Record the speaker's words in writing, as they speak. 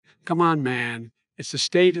Come on, man. It's a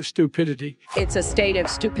state of stupidity. It's a state of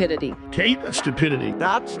stupidity. State of stupidity.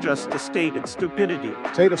 That's just a state of stupidity.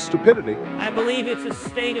 State of stupidity. I believe it's a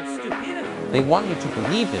state of stupidity. They want you to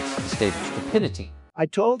believe it's a state of stupidity. I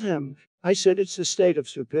told him. I said it's a state of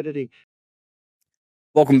stupidity.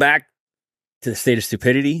 Welcome back to the State of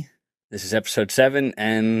Stupidity. This is episode 7,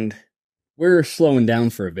 and we're slowing down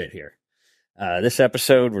for a bit here. This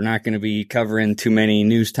episode, we're not going to be covering too many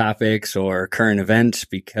news topics or current events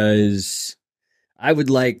because I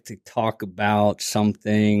would like to talk about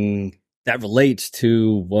something that relates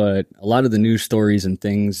to what a lot of the news stories and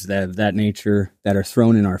things of that nature that are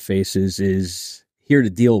thrown in our faces is here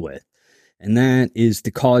to deal with, and that is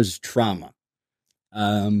to cause trauma.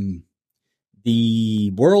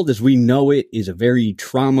 The world as we know it is a very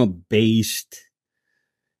trauma-based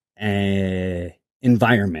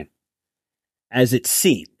environment, as it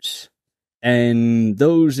seems. And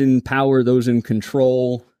those in power, those in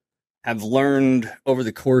control, have learned over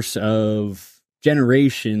the course of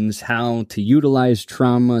generations how to utilize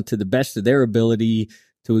trauma to the best of their ability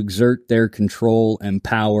to exert their control and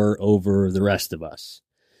power over the rest of us.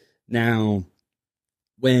 Now,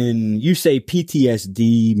 when you say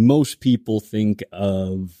PTSD, most people think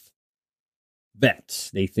of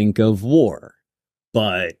vets. They think of war.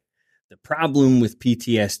 But the problem with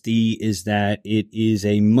PTSD is that it is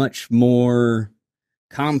a much more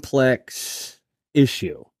complex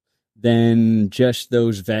issue than just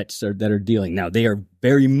those vets that are dealing. Now, they are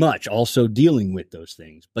very much also dealing with those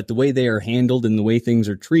things, but the way they are handled and the way things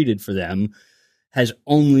are treated for them has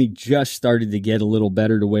only just started to get a little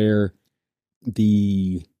better, to where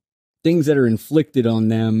the things that are inflicted on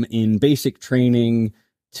them in basic training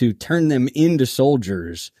to turn them into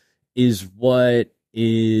soldiers is what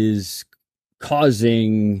is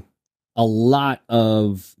causing a lot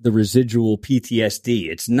of the residual PTSD.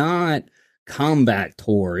 It's not combat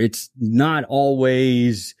tour. It's not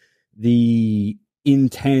always the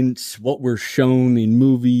intense, what we're shown in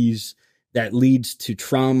movies that leads to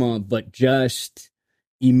trauma, but just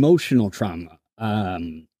emotional trauma.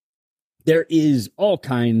 There is all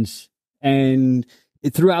kinds, and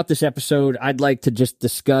throughout this episode, I'd like to just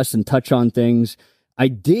discuss and touch on things. I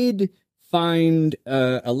did find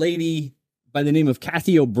a lady by the name of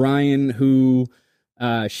Kathy O'Brien who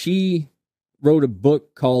she wrote a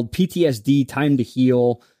book called PTSD Time to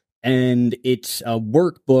Heal, and it's a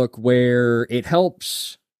workbook where it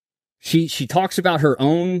helps. She talks about her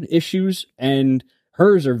own issues, and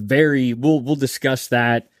hers are very, we'll discuss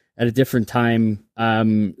that at a different time.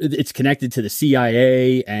 It's connected to the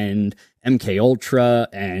CIA and MK Ultra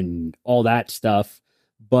and all that stuff.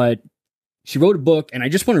 But she wrote a book, and I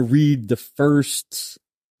just want to read the first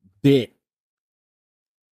bit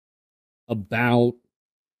about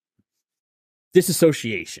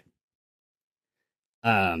disassociation.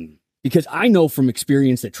 Because I know from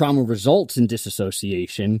experience that trauma results in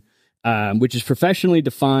disassociation, which is professionally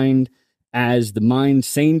defined as the mind's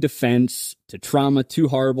sane defense to trauma too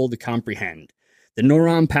horrible to comprehend. The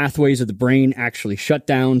neuron pathways of the brain actually shut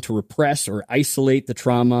down to repress or isolate the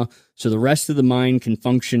trauma so the rest of the mind can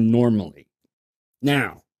function normally.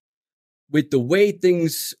 Now, with the way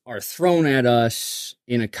things are thrown at us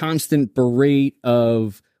in a constant berate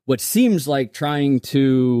of what seems like trying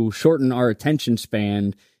to shorten our attention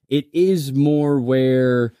span, it is more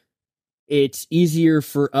where it's easier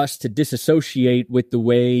for us to disassociate with the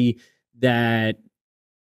way that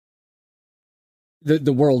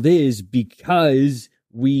the world is, because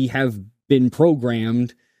we have been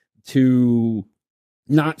programmed to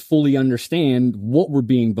not fully understand what we're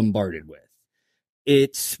being bombarded with.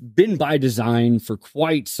 It's been by design for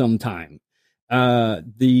quite some time.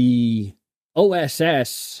 The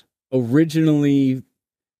OSS originally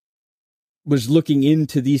was looking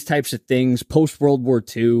into these types of things post-World War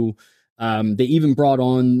II. They even brought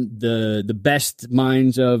on the best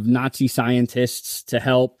minds of Nazi scientists to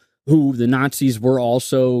help, who the Nazis were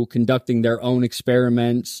also conducting their own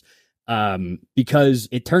experiments, because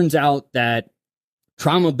it turns out that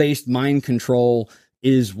trauma-based mind control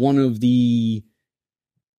is one of the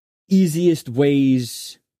easiest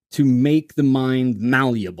ways to make the mind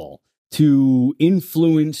malleable, to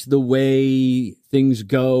influence the way things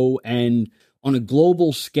go. And on a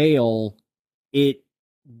global scale, it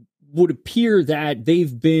would appear that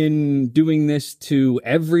they've been doing this to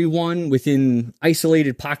everyone within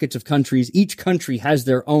isolated pockets of countries. Each country has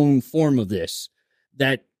their own form of this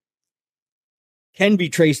that can be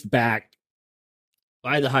traced back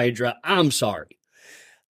by the Hydra. I'm sorry.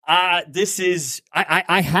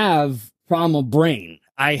 I have trauma brain.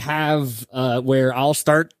 I have where I'll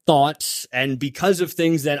start thoughts, and because of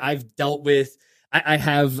things that I've dealt with, I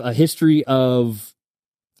have a history of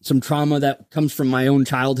some trauma that comes from my own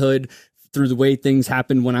childhood through the way things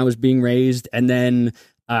happened when I was being raised. And then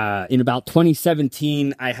in about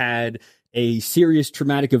 2017, I had a serious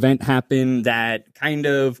traumatic event happen that kind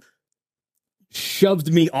of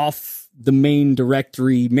shoved me off the main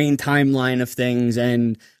timeline of things.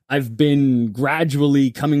 And I've been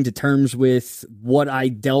gradually coming to terms with what I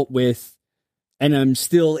dealt with, and I'm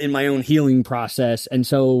still in my own healing process. And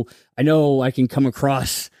so I know I can come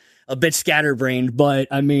across a bit scatterbrained, but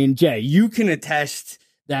I mean, Jay, you can attest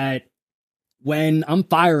that when I'm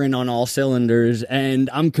firing on all cylinders and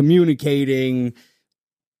I'm communicating,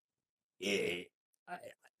 you're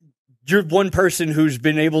one person who's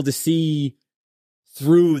been able to see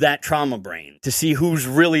through that trauma brain, to see who's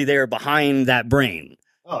really there behind that brain.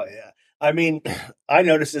 Oh, yeah. I mean, I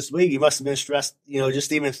noticed this week you must have been stressed,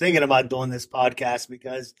 just even thinking about doing this podcast,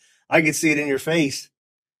 because I could see it in your face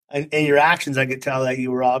and in your actions. I could tell that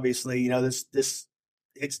you were obviously, this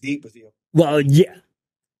hits deep with you. Well, yeah.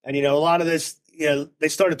 And, a lot of this, they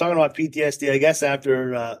started talking about PTSD, I guess,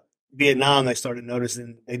 after Vietnam. They started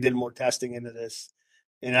noticing, they did more testing into this.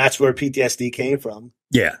 And that's where PTSD came from.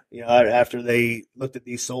 Yeah. After they looked at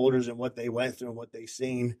these soldiers and what they went through and what they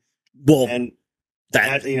seen. Well, and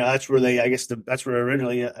that's where that's where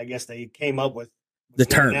originally, I guess, they came up with the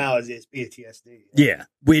term now is PTSD. Yeah.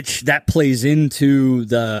 Which that plays into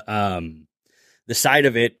the side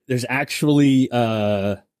of it. There's actually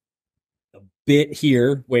a bit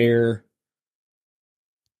here where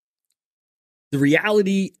the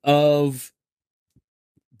reality of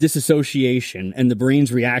disassociation and the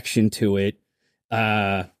brain's reaction to it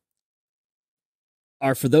are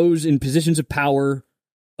for those in positions of power,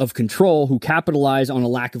 of control, who capitalize on a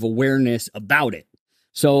lack of awareness about it.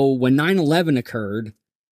 So when 9/11 occurred,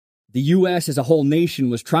 the U.S. as a whole nation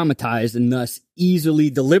was traumatized and thus easily,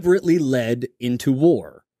 deliberately led into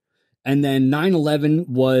war. And then 9/11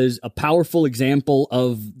 was a powerful example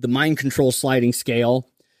of the mind control sliding scale.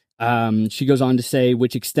 She goes on to say,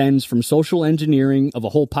 which extends from social engineering of a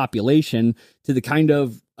whole population to the kind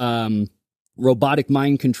of robotic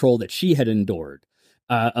mind control that she had endured.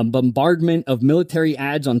 A bombardment of military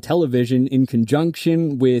ads on television in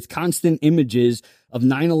conjunction with constant images of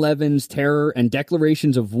 9/11's terror and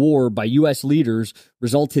declarations of war by U.S. leaders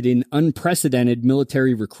resulted in unprecedented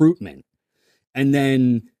military recruitment. And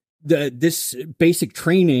then this basic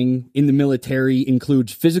training in the military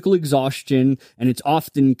includes physical exhaustion, and it's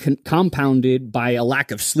often compounded by a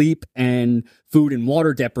lack of sleep and food and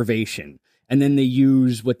water deprivation. And then they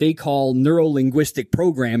use what they call neuro-linguistic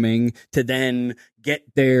programming to then get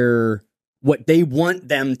what they want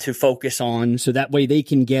them to focus on, so that way they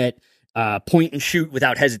can get point and shoot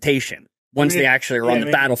without hesitation once they actually are on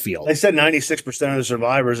the battlefield. They said 96% of the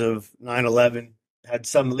survivors of 9/11 had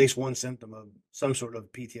at least one symptom of some sort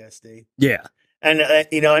of PTSD. Yeah. And, I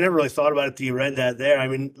never really thought about it till you read that there. I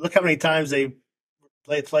mean, look how many times they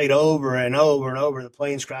played over and over and over, the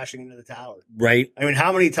planes crashing into the tower. Right. I mean,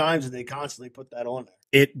 how many times did they constantly put that on there?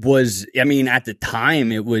 It was, at the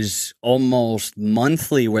time, it was almost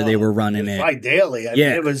monthly where they were running it. Right, daily. I mean,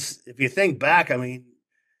 it was, if you think back,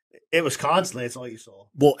 it was constantly, it's all you saw.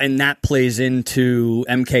 Well, and that plays into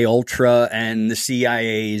MK Ultra and the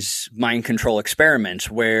CIA's mind control experiments,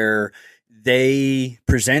 where they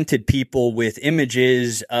presented people with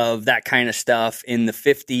images of that kind of stuff in the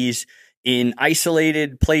 50s in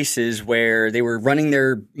isolated places where they were running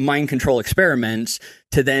their mind control experiments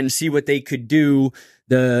to then see what they could do.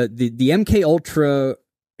 The MK Ultra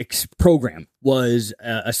program was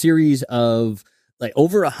a series of like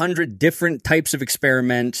over 100 different types of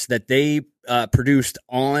experiments that they produced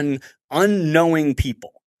on unknowing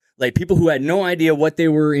people, like people who had no idea what they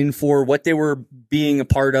were in for, what they were being a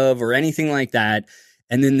part of, or anything like that.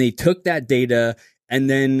 And then they took that data and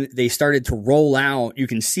then they started to roll out, you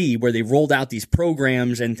can see where they rolled out these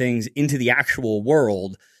programs and things into the actual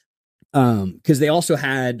world. Because they also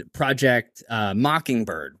had Project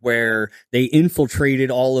Mockingbird, where they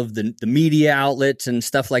infiltrated all of the media outlets and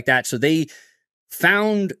stuff like that. So they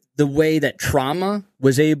found the way that trauma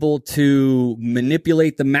was able to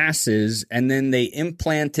manipulate the masses, and then they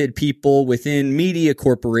implanted people within media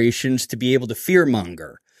corporations to be able to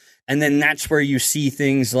fearmonger. And then that's where you see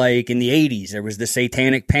things like in the 80s, there was the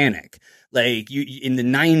Satanic Panic. Like in the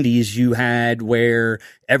 90s, you had where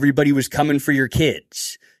everybody was coming for your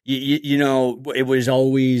kids. It was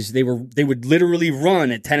always, they would literally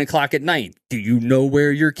run at 10 o'clock at night. Do you know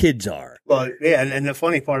where your kids are? Well, yeah. And the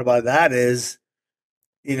funny part about that is,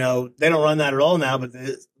 they don't run that at all now, but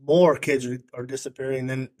more kids are disappearing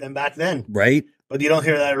than back then. Right. But you don't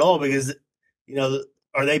hear that at all because,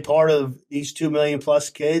 are they part of these 2 million plus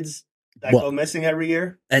kids that Well- go missing every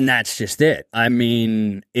year. And that's just it. I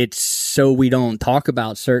mean, it's so we don't talk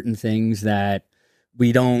about certain things that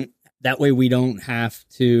way we don't have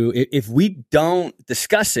to, if we don't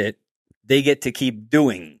discuss it, they get to keep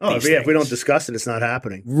doing. Oh, these yeah. If we don't things. discuss it, it's not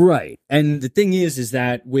happening. Right. And the thing is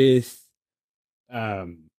that with,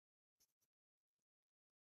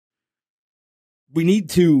 we need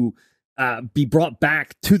to be brought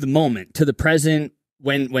back to the moment, to the present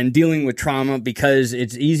when dealing with trauma, because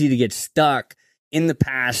it's easy to get stuck in the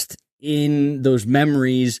past, in those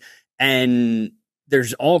memories, and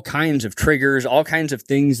there's all kinds of triggers, all kinds of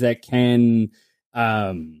things that can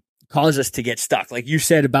cause us to get stuck. Like you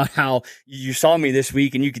said about how you saw me this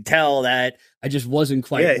week and you could tell that I just wasn't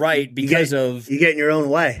quite right because you get in your own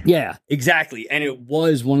way. Yeah, exactly. And it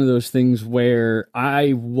was one of those things where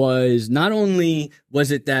I was, not only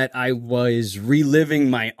was it that I was reliving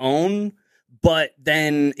my own, but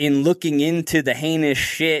then in looking into the heinous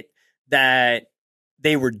shit that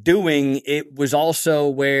they were doing, it was also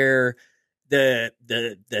where the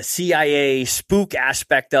CIA spook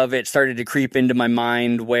aspect of it started to creep into my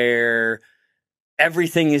mind, where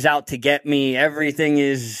everything is out to get me. Everything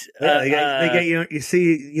is They get you. You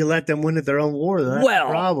see, you let them win at their own war. That's the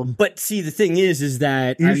problem. But see, the thing is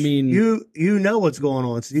that you know what's going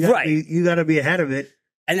on, so you got to be ahead of it,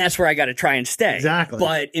 and that's where I got to try and stay. Exactly.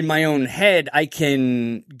 But in my own head, I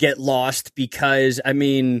can get lost because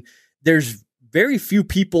there's very few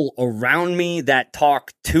people around me that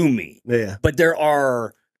talk to me. Yeah. But there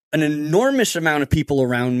are an enormous amount of people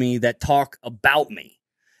around me that talk about me.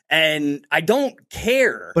 And I don't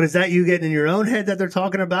care. But is that you getting in your own head that they're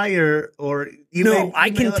talking about you, or you? No, I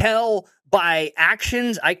can tell by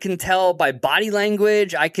actions. I can tell by body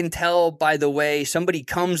language. I can tell by the way somebody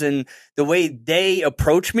comes and the way they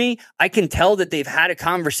approach me. I can tell that they've had a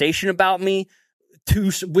conversation about me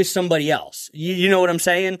with somebody else. You know what I'm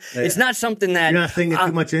saying? Yeah. It's not something that you're not thinking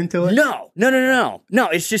too much into it. No.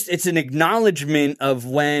 It's an acknowledgement of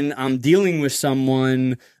when I'm dealing with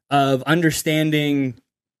someone, of understanding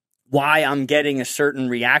why I'm getting a certain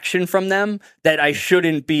reaction from them that I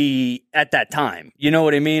shouldn't be at that time. You know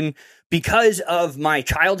what I mean? Because of my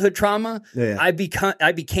childhood trauma, I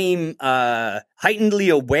became heightenedly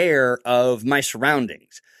aware of my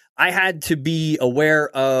surroundings. I had to be aware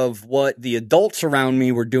of what the adults around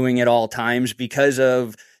me were doing at all times because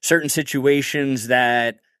of certain situations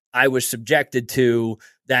that I was subjected to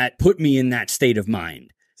that put me in that state of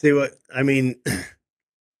mind. See what I mean?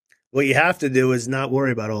 What you have to do is not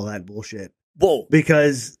worry about all that bullshit. Whoa.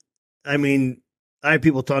 Because, I mean, I have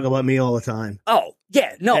people talk about me all the time. Oh,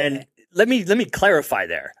 yeah. No, and let me clarify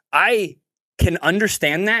there. I can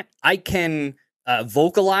understand that. I can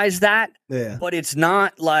vocalize that. Yeah. But it's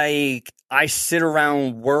not like I sit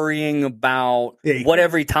around worrying about what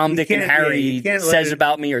every Tom, Dick, and Harry says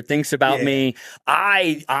about me or thinks about me.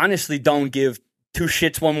 I honestly don't give two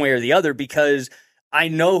shits one way or the other because I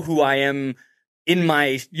know who I am in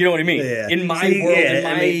my, you know what I mean? Yeah. In my world, in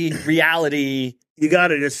my reality. You got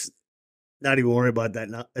to just not even worry about that.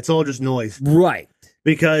 No, it's all just noise. Right.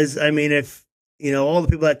 Because, I mean, if, all the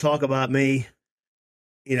people that talk about me,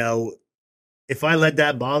 if I let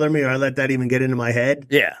that bother me or I let that even get into my head.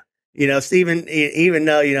 Yeah. Stephen, even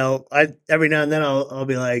though, I every now and then I'll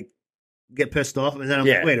be like, get pissed off. And then I'm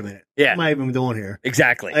like, wait a minute. Yeah. What am I even doing here?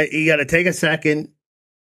 Exactly. You got to take a second,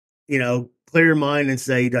 clear your mind and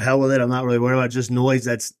say, to hell with it. I'm not really worried about just noise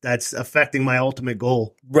that's affecting my ultimate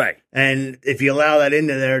goal. Right. And if you allow that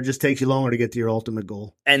into there, it just takes you longer to get to your ultimate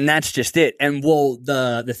goal. And that's just it. And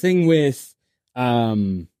the thing with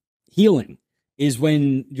healing is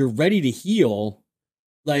when you're ready to heal,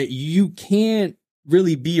 like you can't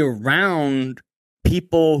really be around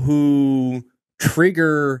people who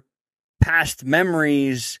trigger past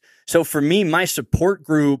memories. So for me, my support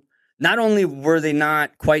group, not only were they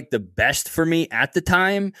not quite the best for me at the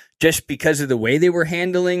time, just because of the way they were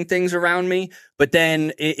handling things around me, but then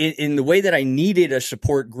in the way that I needed a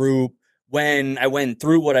support group when I went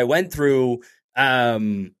through what I went through,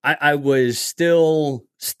 I was still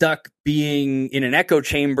stuck being in an echo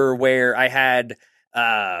chamber where I had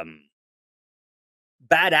bad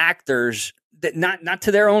actors that not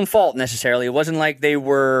to their own fault necessarily. It wasn't like they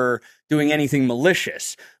were doing anything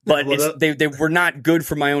malicious, but they were not good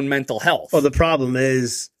for my own mental health. Well, the problem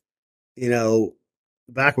is,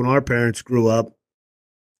 back when our parents grew up,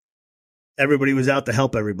 everybody was out to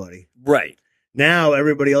help everybody. Right. Now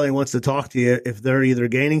everybody only wants to talk to you if they're either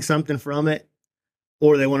gaining something from it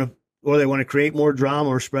or they want to create more drama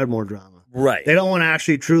or spread more drama. Right. They don't want to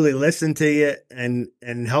actually truly listen to you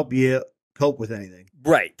and help you cope with anything.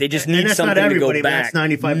 Right. They just And need that's not something to everybody, go but back. that's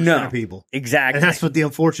 95% No, of people. exactly. And that's what the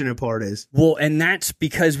unfortunate part is. Well, and that's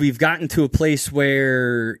because we've gotten to a place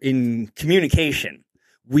where in communication,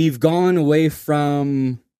 we've gone away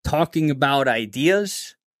from talking about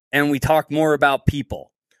ideas and we talk more about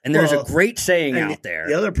people. And there's Well, a great saying And out there.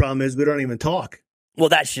 The other problem is we don't even talk. Well,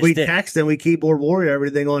 that's just We it. text and we keyboard warrior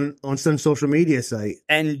everything on some social media site.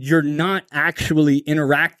 And you're not actually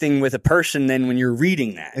interacting with a person then when you're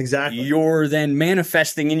reading that. Exactly. You're then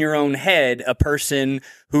manifesting in your own head a person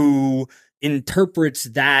who interprets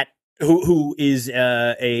that, who is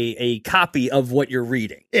a copy of what you're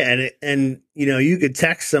reading. Yeah, and you know, you could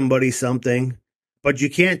text somebody something, but you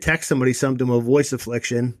can't text somebody something with voice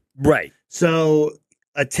affliction. Right. So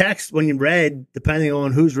a text, when you read, depending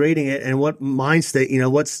on who's reading it and what mindset,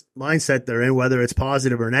 what's mindset they're in, whether it's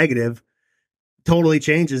positive or negative, totally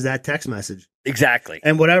changes that text message. Exactly.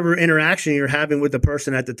 And whatever interaction you're having with the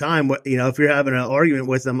person at the time, if you're having an argument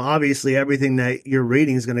with them, obviously everything that you're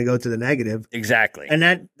reading is going to go to the negative. Exactly. And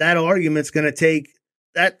that argument could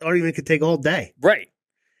take all day. Right.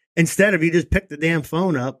 Instead of you just pick the damn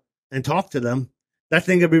phone up and talk to them, that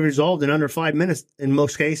thing could be resolved in under 5 minutes in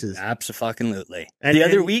most cases. Absolutely. And the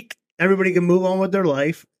other then week, everybody can move on with their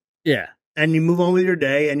life. yeah. And you move on with your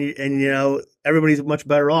day, and everybody's much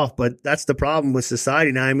better off. But that's the problem with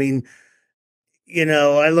society now. I mean,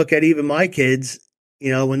 I look at even my kids,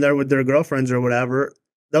 when they're with their girlfriends or whatever,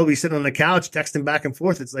 they'll be sitting on the couch texting back and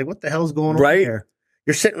forth. It's like, what the hell's going on Right. here?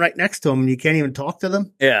 You're sitting right next to them and you can't even talk to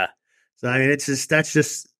them. Yeah. So I mean, that's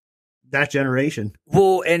just that generation.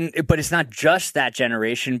 Well, but it's not just that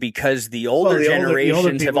generation because the older the older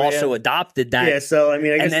generations have people, also yeah. adopted that. Yeah. So I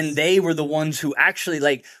mean, I guess And then they were the ones who actually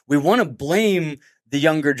we want to blame the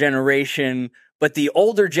younger generation, but the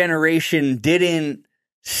older generation didn't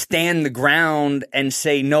stand the ground and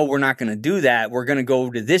say, no, we're not going to do that. We're going to go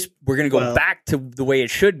to this. We're going to go back to the way it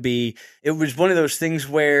should be. It was one of those things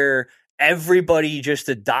where everybody just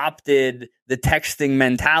adopted the texting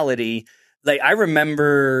mentality. I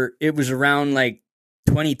remember it was around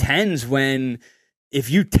 2010s when if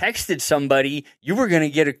you texted somebody, you were going to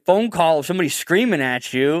get a phone call of somebody screaming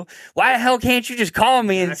at you. Why the hell can't you just call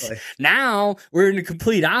me? Exactly. And now we're in the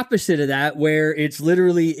complete opposite of that, where it's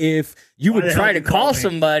literally if you would try to call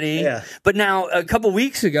somebody. Yeah. But now a couple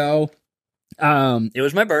weeks ago, it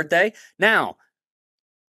was my birthday. Now,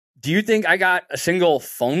 do you think I got a single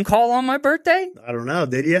phone call on my birthday? I don't know.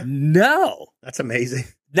 Did you? No. That's amazing.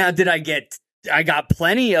 Now, I got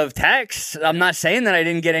plenty of texts. I'm not saying that I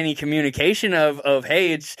didn't get any communication of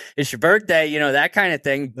hey, it's your birthday, that kind of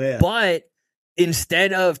thing. Yeah. But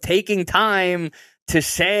instead of taking time to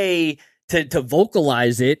say, to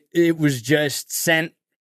vocalize it, it was just sent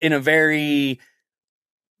in a very,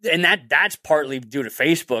 and that's partly due to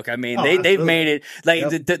Facebook. I mean, they've made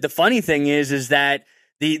it the funny thing is that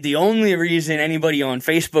the only reason anybody on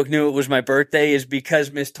Facebook knew it was my birthday is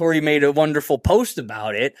because Miss Tori made a wonderful post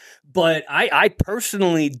about it. But I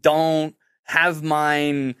personally don't have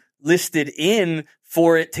mine listed in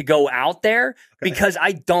for it to go out there because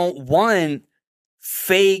I don't want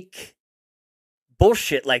fake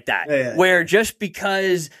bullshit like that. Yeah. Where just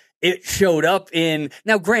because it showed up in,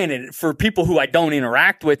 now granted, for people who I don't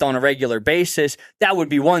interact with on a regular basis, that would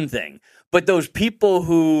be one thing. But those people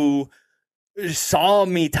who saw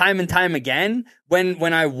me time and time again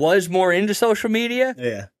when I was more into social media.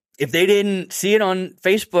 Yeah. If they didn't see it on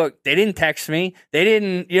Facebook, they didn't text me. They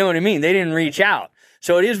didn't, you know what I mean? They didn't reach out.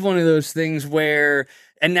 So it is one of those things where,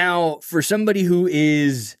 and now for somebody who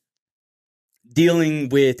is dealing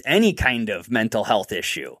with any kind of mental health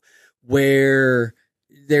issue where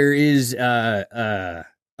there is a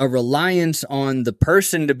reliance on the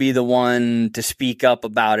person to be the one to speak up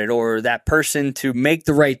about it, or that person to make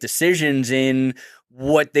the right decisions in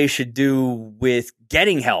what they should do with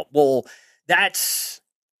getting help. Well, that's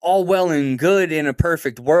all well and good in a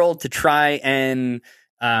perfect world to try and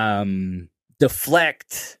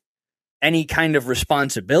deflect any kind of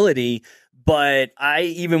responsibility. But I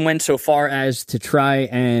even went so far as to try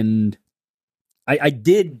and I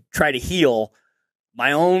did try to heal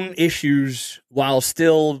my own issues while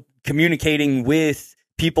still communicating with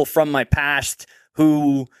people from my past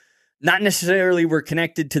who not necessarily were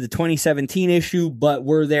connected to the 2017 issue, but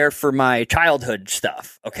were there for my childhood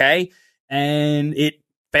stuff. Okay. And it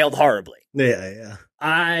failed horribly. Yeah.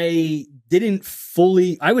 I didn't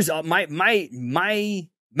fully, I was, my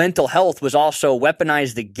mental health was also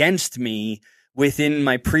weaponized against me within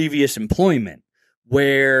my previous employment,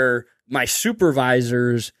 where my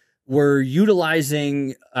supervisors were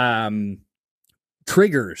utilizing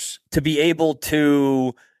triggers to be able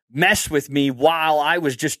to mess with me while I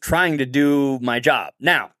was just trying to do my job.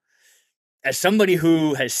 Now, as somebody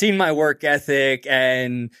who has seen my work ethic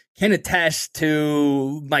and can attest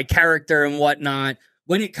to my character and whatnot,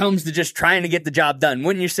 when it comes to just trying to get the job done,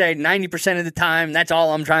 wouldn't you say 90% of the time, that's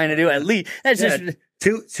all I'm trying to do? At least that's just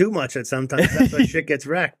too much at sometimes. That's why shit gets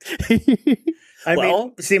wrecked. I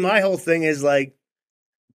mean, see, my whole thing is like,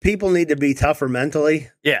 people need to be tougher mentally.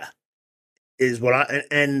 Yeah. Is what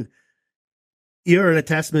and you're an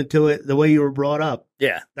attestament to it, the way you were brought up.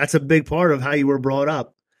 Yeah. That's a big part of how you were brought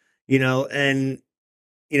up, and,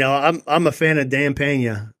 I'm a fan of Dan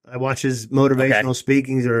Pena. I watch his motivational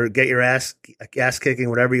speakings or get your ass kicking,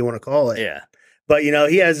 whatever you want to call it. Yeah. But,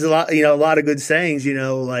 he has a lot of good sayings,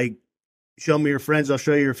 like, show me your friends, I'll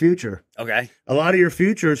show you your future. Okay. A lot of your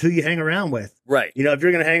future is who you hang around with. Right. If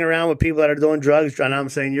you're going to hang around with people that are doing drugs, and I'm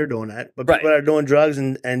saying you're doing that, but people that are doing drugs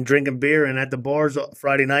and drinking beer and at the bars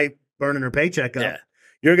Friday night burning their paycheck up,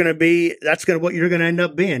 you're going to be, what you're going to end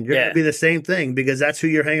up being. You're going to be the same thing because that's who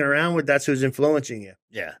you're hanging around with. That's who's influencing you.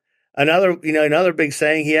 Yeah. Another big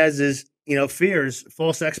saying he has is, fears,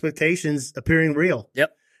 false expectations appearing real.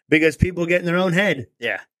 Yep. Because people get in their own head.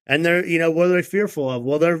 Yeah. And they're, what are they fearful of?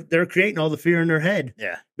 Well, they're creating all the fear in their head.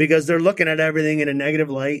 Yeah. Because they're looking at everything in a negative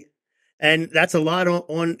light. And that's a lot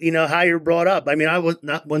on how you're brought up. I mean, I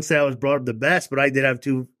wouldn't say I was brought up the best, but I did have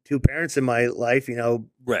two parents in my life,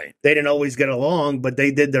 Right. They didn't always get along, but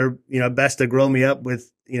they did their, best to grow me up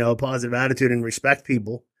with, a positive attitude and respect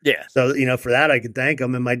people. Yeah. So, for that I could thank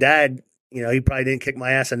them. And my dad, he probably didn't kick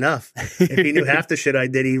my ass enough. If he knew half the shit I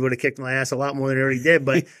did, he would have kicked my ass a lot more than he already did.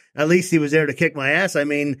 But at least he was there to kick my ass. I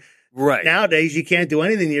mean, right. Nowadays you can't do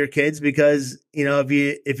anything to your kids because,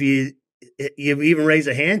 if you even raise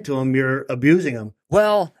a hand to them, you're abusing them.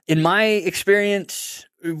 Well, in my experience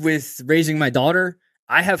with raising my daughter,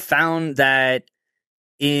 I have found that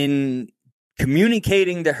in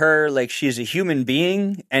communicating to her like she's a human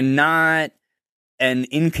being and not an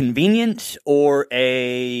inconvenience or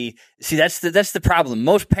that's the problem.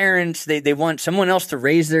 Most parents they want someone else to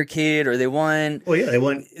raise their kid, or they want they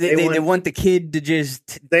want the kid to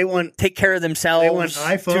just take care of themselves. They want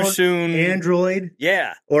iPhone, too soon, Android,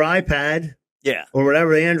 or iPad, or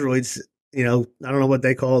whatever the Androids. I don't know what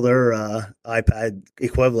they call their iPad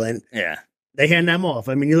equivalent. Yeah, they hand them off.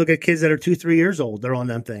 I mean, you look at kids that are 2-3 years old; they're on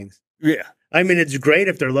them things. Yeah. I mean, it's great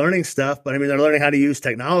if they're learning stuff, but I mean, they're learning how to use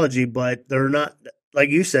technology, but they're not, like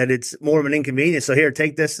you said, it's more of an inconvenience. So here,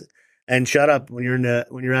 take this and shut up when you're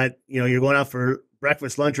you're going out for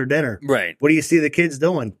breakfast, lunch, or dinner. Right. What do you see the kids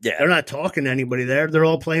doing? Yeah. They're not talking to anybody there. They're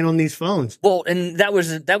all playing on these phones. Well, and that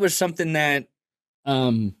was something that,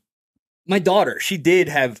 my daughter, she did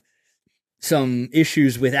have some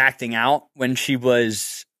issues with acting out when she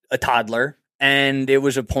was a toddler. And it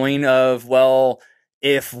was a point of, well,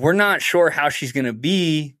 if we're not sure how she's going to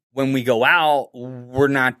be when we go out, we're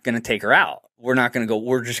not going to take her out. We're not going to go.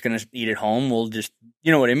 We're just going to eat at home. We'll just,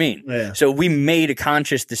 you know what I mean? Yeah. So we made a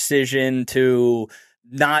conscious decision to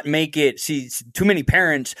not make it. See, too many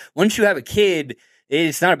parents, once you have a kid,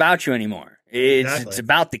 it's not about you anymore. It's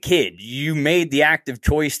about the kid. You made the active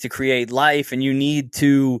choice to create life, and you need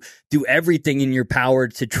to do everything in your power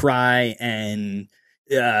to try and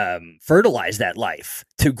fertilize that life,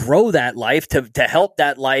 to grow that life, to help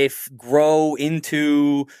that life grow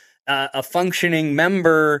into a functioning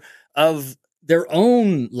member of their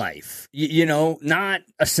own life, not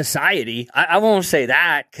a society. I won't say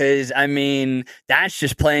that because, I mean, that's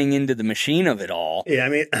just playing into the machine of it all. Yeah, I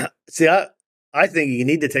mean, see, I think you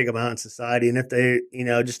need to take them out in society, and if they,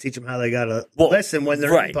 just teach them how they got to listen when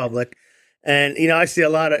they're in public. And I see a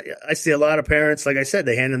lot of parents, like I said,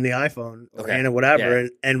 they hand them the iPhone or hand them whatever,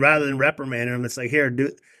 and rather than reprimanding them, it's like, here,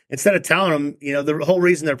 instead of telling them, the whole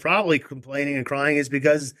reason they're probably complaining and crying is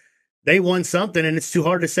because they want something and it's too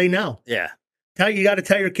hard to say no. Yeah. You got to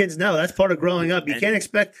tell your kids no. That's part of growing up. You can't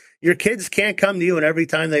expect your kids can't come to you and every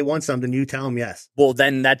time they want something, you tell them yes. Well,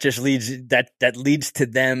 then that just leads to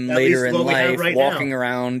them later in life walking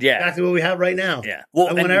around. Yeah. Exactly what we have right now. Yeah. Well,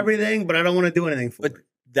 I want everything, but I don't want to do anything for it.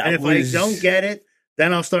 And if I don't get it,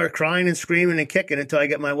 then I'll start crying and screaming and kicking until I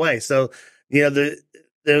get my way. So,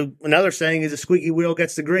 another saying is a squeaky wheel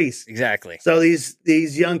gets the grease. Exactly. So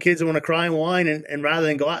these young kids want to cry and whine and rather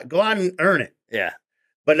than go out and earn it. Yeah.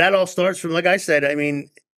 But that all starts from, like I said, I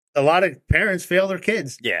mean, a lot of parents fail their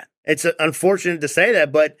kids. Yeah. It's unfortunate to say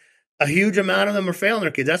that, but a huge amount of them are failing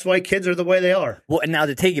their kids. That's why kids are the way they are. Well, and now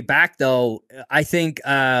to take it back, though, I think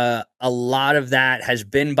a lot of that has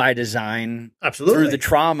been by design. Absolutely. Through the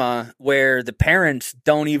trauma where the parents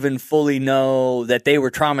don't even fully know that they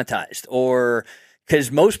were traumatized. Or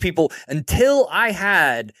because most people, until I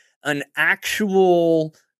had an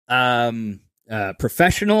actual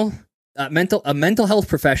professional, a mental health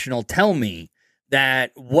professional tell me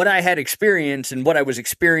that what I had experienced and what I was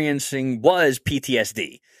experiencing was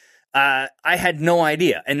PTSD. I had no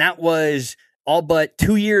idea. And that was all but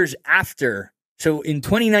 2 years after. So in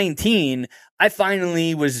 2019, I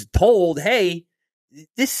finally was told, hey,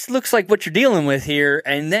 this looks like what you're dealing with here.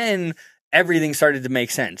 And then everything started to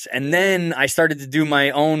make sense. And then I started to do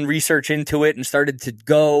my own research into it and started to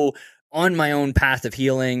go on my own path of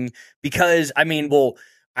healing because, I mean, well,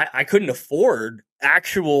 I couldn't afford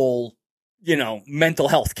actual, mental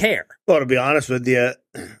health care. Well, to be honest with you,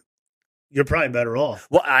 you're probably better off.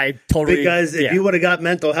 Well, I totally, because if you would have got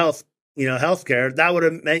mental health, health care, that would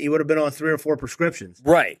have meant you would have been on 3 or 4 prescriptions.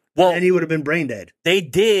 Right. Well, and you would have been brain dead. They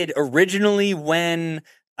did originally when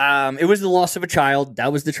it was the loss of a child.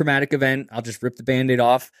 That was the traumatic event. I'll just rip the Band-Aid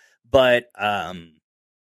off. But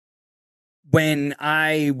when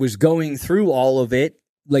I was going through all of it,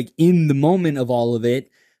 like in the moment of all of it,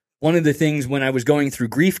 one of the things when I was going through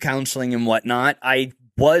grief counseling and whatnot, I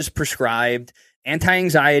was prescribed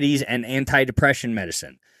anti-anxieties and anti-depression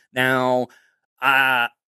medicine. Now, I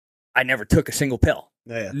never took a single pill.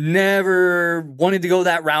 Yeah. Never wanted to go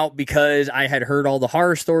that route because I had heard all the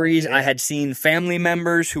horror stories. Yeah. I had seen family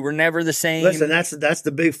members who were never the same. Listen, that's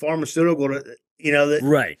the big pharmaceutical, that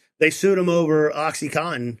right. They sued them over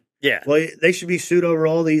OxyContin. Yeah. Well, they should be sued over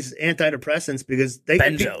all these antidepressants because they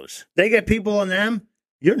benzos. They get people on them.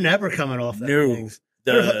 You're never coming off that things.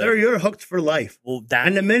 You're hooked for life. Well,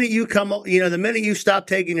 and the minute you the minute you stop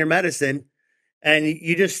taking your medicine and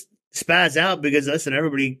you just spaz out because listen,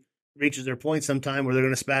 everybody reaches their point sometime where they're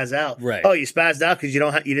going to spaz out. Right. Oh, you spazzed out because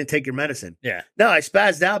you didn't take your medicine. Yeah. No, I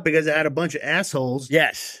spazzed out because I had a bunch of assholes.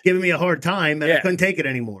 Yes. Giving me a hard time and I couldn't take it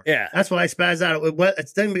anymore. Yeah. That's why I spazzed out.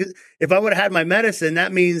 Because if I would have had my medicine,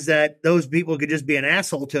 that means that those people could just be an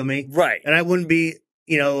asshole to me. Right. And I wouldn't be,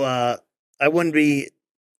 I wouldn't be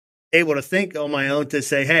able to think on my own to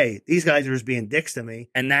say, hey, these guys are just being dicks to me.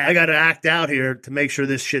 And I got to act out here to make sure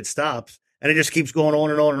this shit stops. And it just keeps going on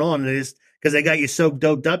and on and on. And it is because they got you so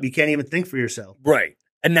doped up, you can't even think for yourself. Right.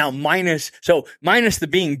 And now minus the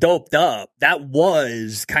being doped up, that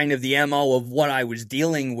was kind of the MO of what I was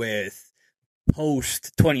dealing with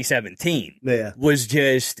post 2017. Yeah. Was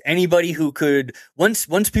just anybody who could, once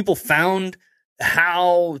people found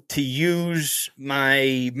how to use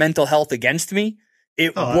my mental health against me,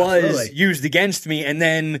 it was absolutely used against me. And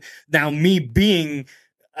then now me being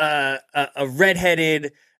a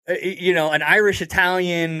redheaded, an Irish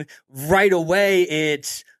Italian, right away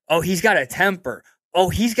it's, oh, he's got a temper. Oh,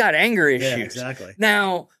 he's got anger issues. Yeah, exactly.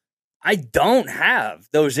 Now, I don't have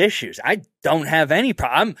those issues. I don't have any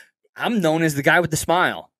problem. I'm known as the guy with the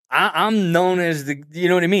smile. I'm known as the, you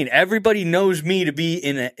know what I mean? Everybody knows me to be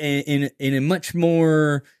in a much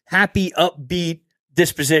more happy, upbeat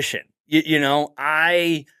disposition.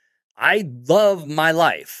 I love my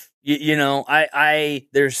life.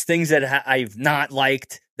 There's things that I've not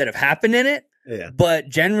liked that have happened in it. Yeah. But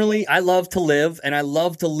generally, I love to live, and I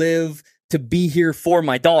love to live to be here for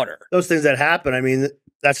my daughter. Those things that happen, I mean,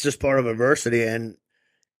 that's just part of adversity. And,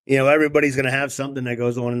 everybody's going to have something that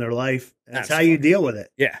goes on in their life. And that's how you deal with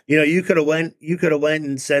it. Yeah. You could have went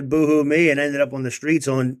and said, boo-hoo me, and ended up on the streets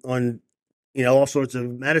on all sorts of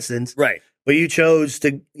medicines. Right. But you chose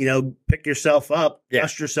to, pick yourself up,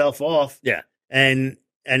 dust yourself off. Yeah. And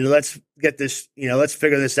let's get this, let's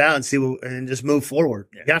figure this out and see and just move forward.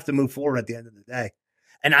 Yeah. You have to move forward at the end of the day.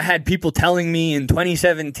 And I had people telling me in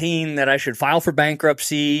 2017 that I should file for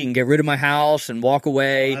bankruptcy and get rid of my house and walk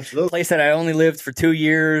away. Absolutely. A place that I only lived for 2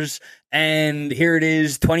 years. And here it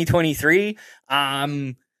is, 2023.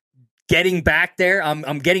 I'm getting back there.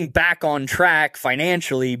 I'm getting back on track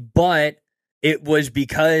financially, but it was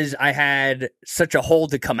because I had such a hole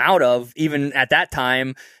to come out of even at that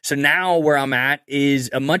time. So now where I'm at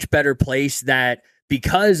is a much better place, that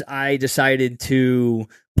because I decided to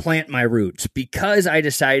plant my roots, because I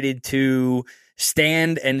decided to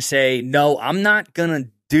stand and say, no, I'm not going to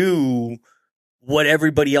do what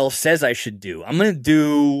everybody else says I should do. I'm going to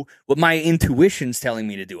do what my intuition's telling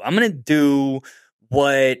me to do. I'm going to do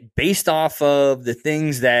what, based off of the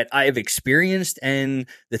things that I have experienced and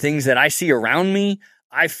the things that I see around me,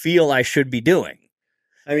 I feel I should be doing.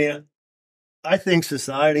 I mean, I think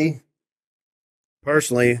society,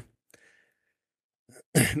 personally,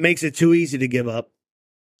 makes it too easy to give up.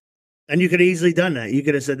 And you could have easily done that. You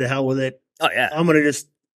could have said, the hell with it. Oh, yeah. I'm going to just,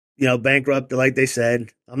 bankrupt, like they said.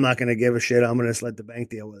 I'm not going to give a shit. I'm going to just let the bank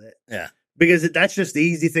deal with it. Yeah. Because that's just the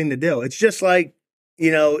easy thing to do. It's just like,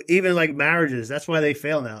 even like marriages. That's why they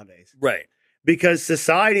fail nowadays. Right. Because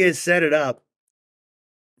society has set it up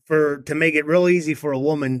to make it real easy for a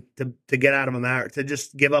woman to get out of a marriage, to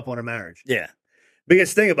just give up on a marriage. Yeah.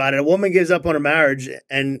 Because think about it. A woman gives up on a marriage,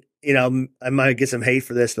 and I might get some hate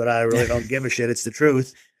for this, but I really don't give a shit. It's the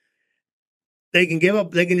truth. They can give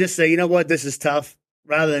up. They can just say, you know what, this is tough,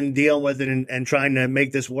 rather than dealing with it and trying to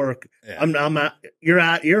make this work. Yeah. I'm out. You're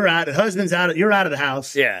out. The husband's out. You're out of the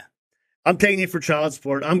house. Yeah. I'm taking you for child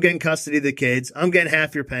support. I'm getting custody of the kids. I'm getting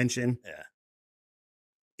half your pension. Yeah.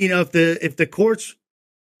 If the courts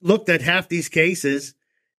looked at half these cases,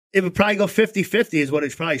 it would probably go 50-50 is what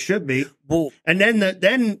it probably should be. Well, And then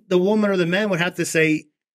the woman or the man would have to say,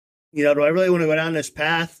 do I really want to go down this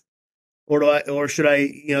path, or should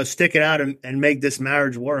I, stick it out and make this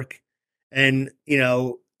marriage work, and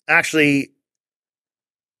actually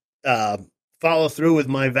follow through with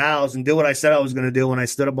my vows and do what I said I was going to do when I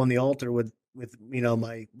stood up on the altar with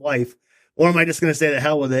my wife, or am I just going to say the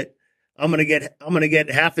hell with it? I'm gonna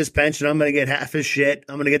get half his pension. I'm gonna get half his shit.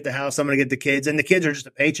 I'm gonna get the house. I'm gonna get the kids, and the kids are just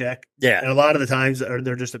a paycheck. yeah. And a lot of the times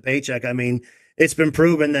they're just a paycheck. I mean, it's been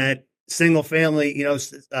proven that single family,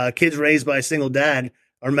 kids raised by a single dad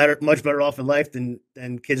are much better off in life than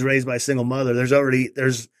kids raised by a single mother.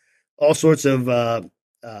 There's all sorts of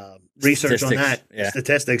research on that.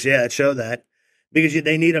 Statistics, that show that, because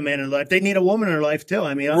they need a man in life. They need a woman in their life too.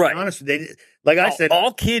 I mean, Right. honestly, like I said,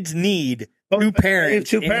 all kids need two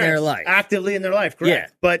parents in their life. actively in their life, correct?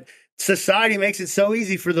 Yeah. But society makes it so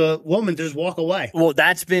easy for the woman to just walk away. Well,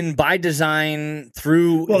 that's been by design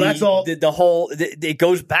through. That's all. The whole. It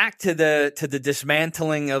goes back to the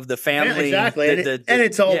dismantling of the family. Yeah, exactly. And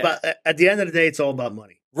it's all about, at the end of the day, it's all about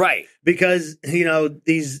money. Right. Because,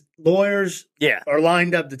 these lawyers Yeah. are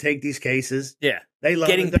lined up to take these cases. Yeah. They love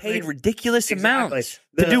Getting it. paid ridiculous Exactly. amounts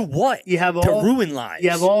to do what? You have To ruin lives.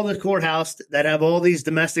 You have all the courthouse that have all these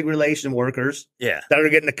domestic relation workers Yeah. that are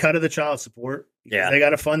getting a cut of the child support. Yeah. They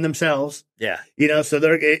got to fund themselves. Yeah. So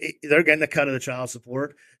they're getting a cut of the child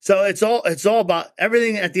support. So it's all about,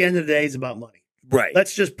 everything at the end of the day is about money. Right.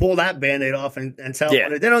 Let's just pull that Band-Aid off and tell Yeah.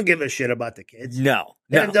 them they don't give a shit about the kids. No.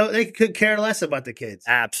 They could care less about the kids.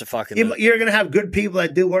 Absolutely. You're going to have good people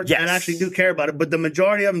that do work Yes. and actually do care about it, but the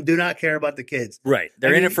majority of them do not care about the kids. Right. They're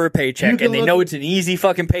I in mean, it for a you paycheck, can and they look- know it's an easy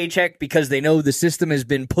fucking paycheck because they know the system has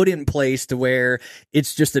been put in place to where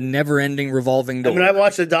it's just a never-ending revolving door. I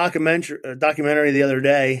watched a documentary the other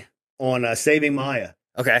day on Saving Maya.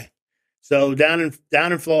 Okay. So down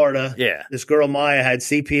in Florida, Yeah. this girl Maya had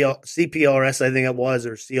CPRS, I think it was,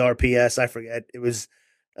 or CRPS, I forget. It was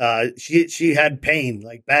she had pain,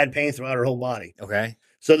 like bad pain throughout her whole body. Okay.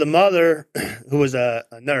 So the mother, who was a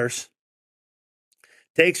nurse,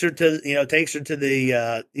 takes her to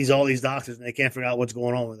the all these doctors, and they can't figure out what's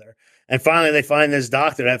going on with her. And finally, they find this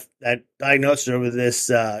doctor that diagnosed her with this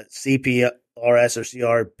CPRS or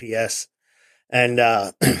CRPS, and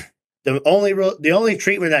the only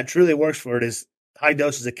treatment that truly works for it is high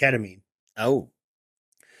doses of ketamine. Oh.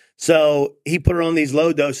 So he put her on these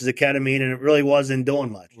low doses of ketamine, and it really wasn't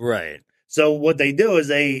doing much. Right. So what they do is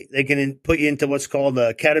they can put you into what's called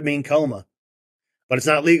a ketamine coma, but it's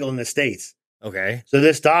not legal in the States. Okay. So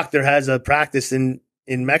this doctor has a practice in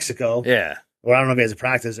Mexico. Yeah. Or I don't know if he has a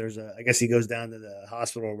practice. I guess he goes down to the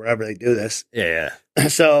hospital or wherever they do this. Yeah.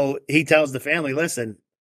 So he tells the family, listen,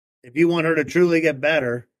 if you want her to truly get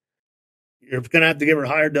better, you're going to have to give her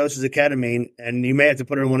higher doses of ketamine, and you may have to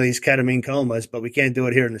put her in one of these ketamine comas, but we can't do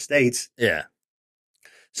it here in the States. Yeah.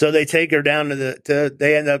 So they take her down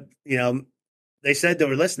they end up, they said to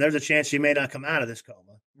her, listen, there's a chance she may not come out of this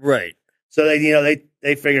coma. Right. So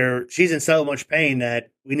they figure she's in so much pain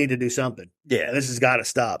that we need to do something. Yeah. This has got to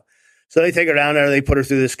stop. So they take her down there. They put her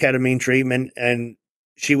through this ketamine treatment, and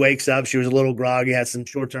she wakes up. She was a little groggy, had some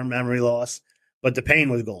short-term memory loss, but the pain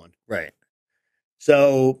was gone. Right.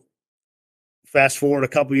 So fast forward a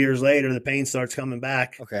couple years later, the pain starts coming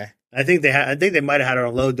back. Okay. I think they might have had her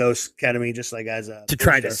on low dose ketamine, just like as a To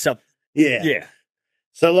try to booster. sup. Yeah. Yeah.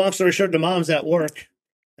 So long story short, the mom's at work,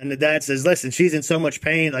 and the dad says, "Listen, she's in so much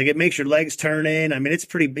pain, like it makes your legs turn in. I mean, it's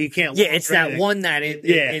pretty. You can't. Yeah. walk It's or that anything." one that it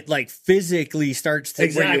Yeah. it like physically starts to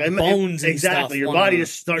where your bones and exactly. stuff Your wanna- body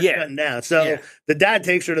just starts Yeah. shutting down. So Yeah. the dad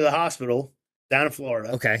takes her to the hospital down in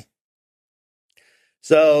Florida. Okay.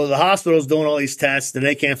 So the hospital's doing all these tests, and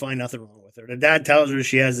they can't find nothing wrong with her. The dad tells her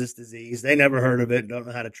she has this disease. They never heard of it, don't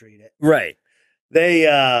know how to treat it. Right. They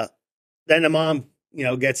then the mom,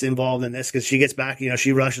 gets involved in this because she gets back,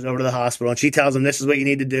 she rushes over to the hospital, and she tells them, this is what you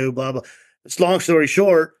need to do, blah, blah. It's long story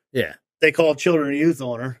short, Yeah. they called children and youth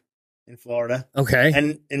on her in Florida. Okay.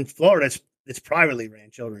 And in Florida, it's privately ran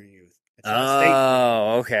children and youth. It's not a state.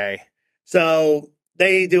 Oh, okay. So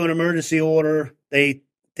they do an emergency order. They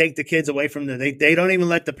take the kids away from they don't even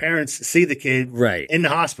let the parents see the kid Right. in the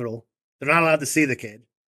hospital. They're not allowed to see the kid.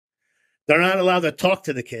 They're not allowed to talk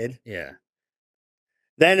to the kid. Yeah.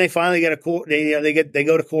 Then they finally get a court. They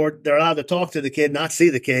go to court. They're allowed to talk to the kid, not see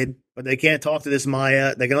the kid, but they can't talk to this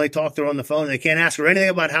Maya. They can only talk to her on the phone. They can't ask her anything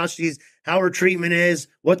about how her treatment is,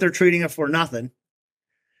 what they're treating her for, nothing.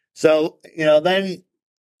 So, then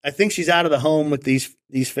I think she's out of the home with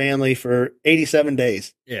these family for 87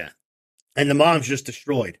 days. Yeah. And the mom's just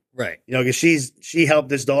destroyed. Right. Because she helped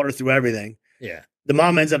this daughter through everything. Yeah. The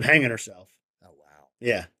mom ends up hanging herself. Oh, wow.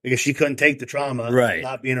 Yeah. Because she couldn't take the trauma of Right.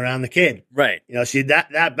 not being around the kid. Right. She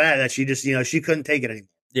that bad that she just, she couldn't take it anymore.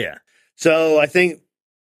 Yeah. So I think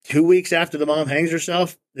 2 weeks after the mom hangs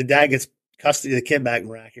herself, the dad gets custody of the kid back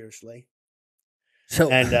miraculously. So,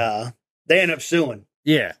 And they end up suing.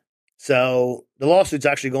 yeah. So the lawsuit's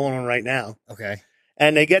actually going on right now. Okay.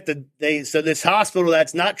 And so this hospital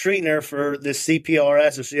that's not treating her for this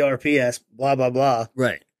CPRS or CRPS, blah, blah, blah.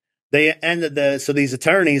 Right. So these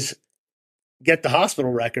attorneys get the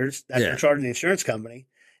hospital records that Yeah. they're charging the insurance company,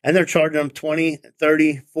 and they're charging them $20,000,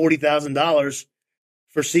 $30,000, $40,000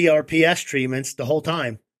 for CRPS treatments the whole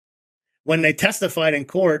time. When they testified in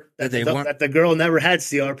court that the girl never had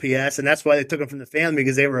CRPS, and that's why they took her from the family,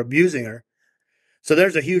 because they were abusing her. So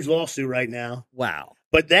there's a huge lawsuit right now. Wow.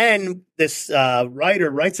 But then this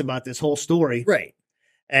writer writes about this whole story. Right.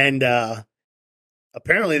 And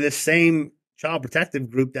apparently this same child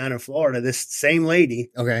protective group down in Florida, this same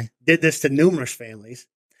lady, Okay. did this to numerous families.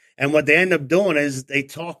 And what they end up doing is a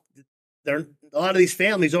lot of these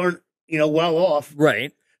families aren't, well off.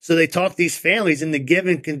 Right. So they talk these families into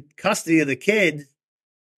giving custody of the kid,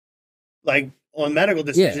 like on medical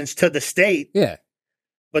decisions, to the state. Yeah.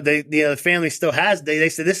 But the family still has. They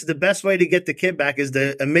said this is the best way to get the kid back is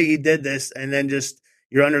to admit you did this, and then just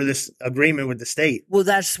you're under this agreement with the state. Well,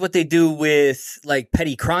 that's what they do with like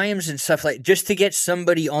petty crimes and stuff like. Just to get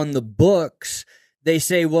somebody on the books, they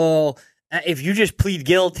say, well, if you just plead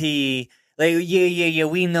guilty. Like, yeah,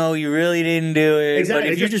 we know you really didn't do it. Exactly.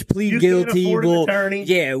 But if you just plead guilty, you We'll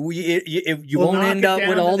won't end up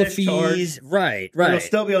with all the fees. Right. It'll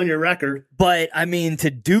still be on your record. But I mean, to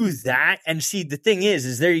do that, and see, the thing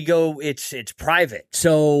is there you go. It's private.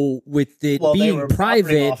 So with it They being were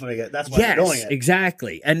private, off of it. That's why they're doing it.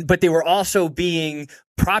 Exactly. But they were also being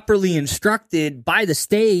properly instructed by the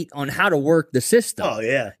state on how to work the system. Oh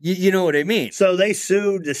yeah, you know what I mean. So they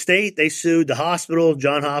sued the state, they sued the hospital,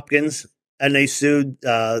 John Hopkins, and they sued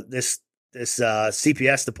this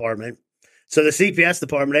CPS department. So the CPS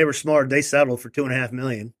department, they were smart. They settled for $2.5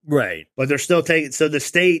 million. Right. But they're still taking. So the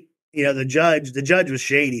state, the judge was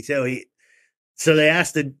shady too. So they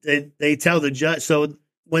asked they tell the judge. So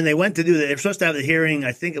when they went to do that, they were supposed to have the hearing.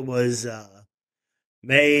 I think it was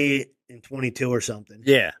May in 22 or something.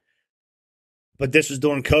 Yeah. But this was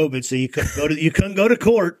during COVID, so you couldn't go to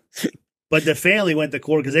court. But the family went to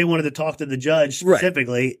court because they wanted to talk to the judge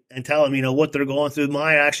specifically and tell him, what they're going through.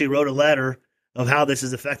 Maya actually wrote a letter of how this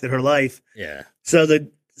has affected her life. Yeah. So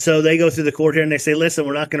they go through the court here and they say, listen,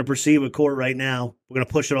 we're not going to proceed with court right now. We're going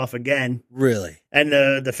to push it off again. Really? And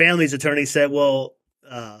the family's attorney said, well,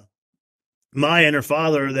 Maya and her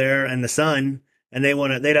father are there and the son, and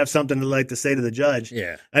they'd have something to say to the judge.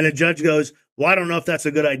 Yeah. And the judge goes, well, I don't know if that's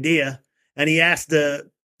a good idea. And he asked the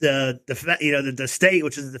state,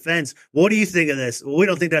 which is the defense, what do you think of this? Well, we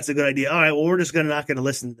don't think that's a good idea. All right, well, we're just not going to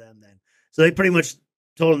listen to them then. So they pretty much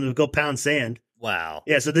told him to go pound sand. Wow.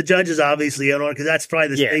 Yeah, so the judge is obviously on, because that's probably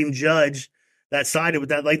the same judge that sided with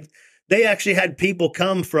that. Like, they actually had people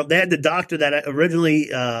they had the doctor that originally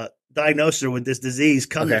diagnosed her with this disease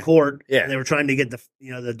come to court. Yeah. And they were trying to get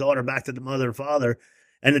the daughter back to the mother and father.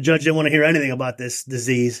 And the judge didn't want to hear anything about this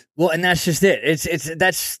disease. Well, and that's just it.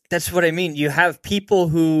 That's what I mean. You have people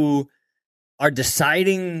who are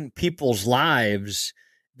deciding people's lives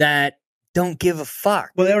that don't give a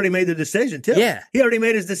fuck. Well, they already made the decision too. Yeah. He already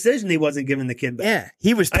made his decision. He wasn't giving the kid back. Yeah.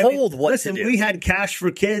 He was told what to do. We had Cash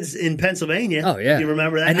for Kids in Pennsylvania. Oh yeah. You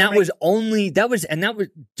remember that? And that was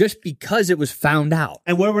just because it was found out.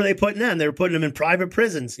 And where were they pputting them? They were putting them in private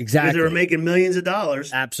prisons. Exactly. Because they were making millions of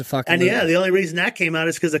dollars. Absolutely. And the only reason that came out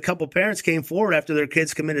is because a couple parents came forward after their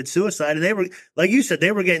kids committed suicide. And they were, like you said,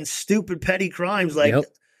 they were getting stupid petty crimes like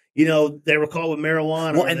they were caught with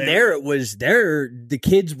marijuana. Well, and the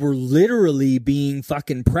kids were literally being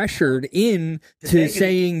fucking pressured into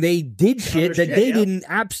saying they did shit that they didn't,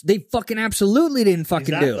 they fucking absolutely didn't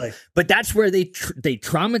fucking do. But that's where they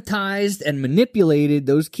traumatized and manipulated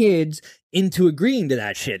those kids into agreeing to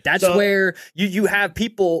that shit. That's where you have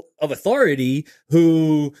people of authority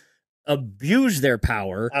who abuse their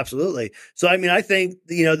power. Absolutely. So, I mean, I think,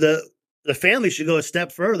 the family should go a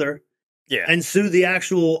step further. Yeah. And sue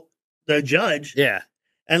the judge. Yeah.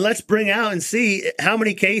 And let's bring out and see how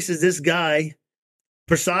many cases this guy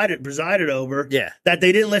presided over. Yeah. That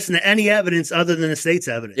they didn't listen to any evidence other than the state's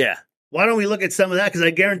evidence. Yeah. Why don't we look at some of that? Because I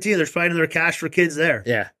guarantee you, there's probably another cash for kids there.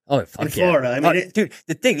 Yeah. Oh, fuck in Florida. I mean, dude,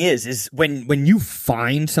 the thing is when you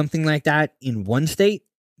find something like that in one state,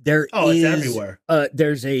 it's everywhere.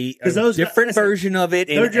 There's a those different version of it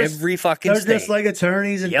in every fucking state. They're just like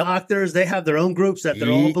attorneys and doctors. They have their own groups that they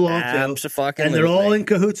all belong to. And they're all in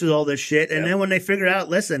cahoots with all this shit. And then when they figure out,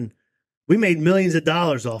 listen, we made millions of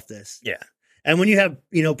dollars off this. Yeah. And when you have,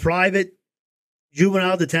 private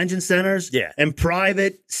juvenile detention centers and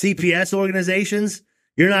private CPS organizations,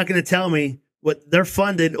 you're not going to tell me what they're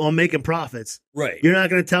funded on making profits. Right. You're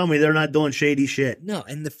not going to tell me they're not doing shady shit. No,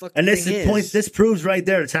 and the fucking and this thing is, this proves right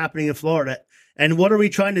there it's happening in Florida. And what are we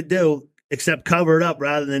trying to do except cover it up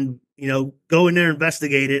rather than, go in there,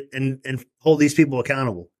 investigate it, and hold these people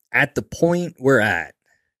accountable? At the point we're at,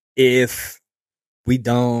 if we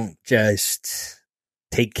don't just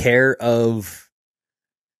take care of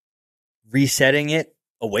resetting it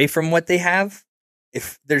away from what they have,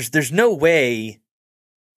 if there's no way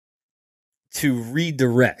to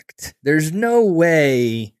redirect, there's no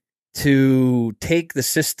way to take the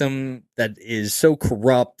system that is so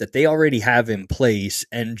corrupt that they already have in place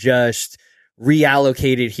and just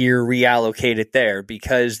reallocate it here, reallocate it there,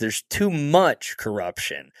 because there's too much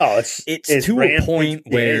corruption. Oh, it's to a point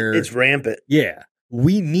where it's rampant. Yeah.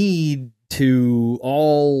 We need to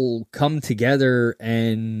all come together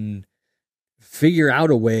and figure out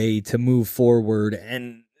a way to move forward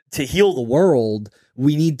and to heal the world.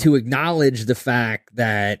 We need to acknowledge the fact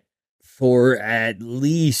that for at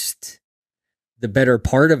least the better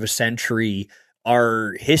part of a century,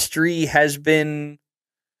 our history has been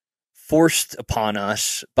forced upon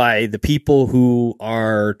us by the people who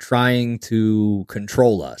are trying to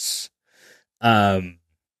control us.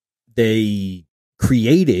 They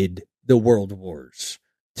created the world wars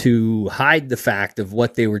to hide the fact of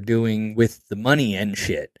what they were doing with the money and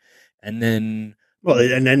shit. And then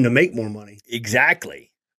to make more money.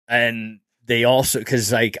 Exactly. And they also, because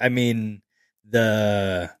the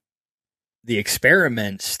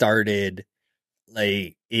experiment started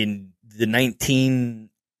like in the 19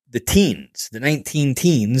 teens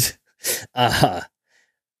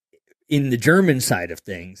in the German side of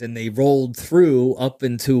things, and they rolled through up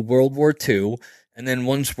into World War II. And then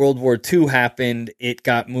once World War II happened, it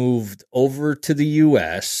got moved over to the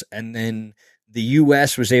U.S., and then the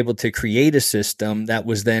U.S. was able to create a system that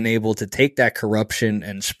was then able to take that corruption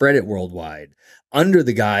and spread it worldwide under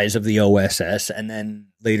the guise of the OSS and then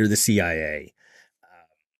later the CIA.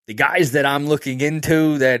 The guys that I'm looking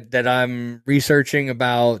into, that I'm researching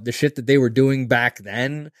about the shit that they were doing back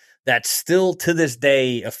then, that's still to this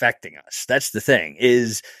day affecting us. That's the thing,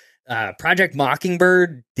 is Project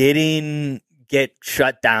Mockingbird didn't get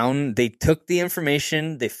shut down. They took the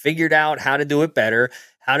information, they figured out how to do it better,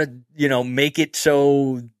 how to, make it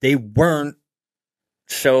so they weren't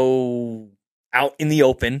so out in the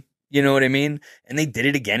open. You know what I mean? And they did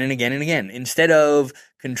it again and again and again. Instead of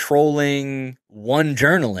controlling one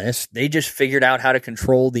journalist, they just figured out how to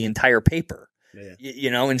control the entire paper.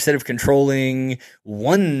 Yeah. Instead of controlling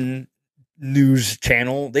one news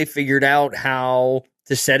channel, they figured out how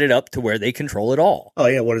to set it up to where they control it all. Oh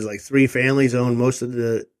yeah, what is it, like 3 families own most of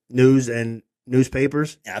the news and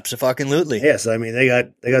newspapers? Absolutely. Yes, yeah, so, I mean they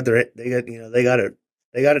got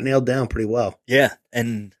it nailed down pretty well. Yeah,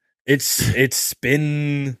 and it's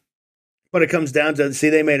been. But it comes down to,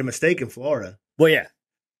 they made a mistake in Florida. Well, yeah.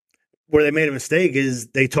 Where they made a mistake is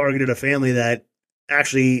they targeted a family that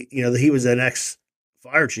actually, he was an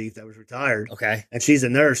ex-fire chief that was retired. Okay. And she's a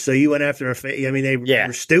nurse. So you went after they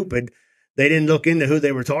were stupid. They didn't look into who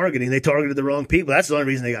they were targeting. They targeted the wrong people. That's the only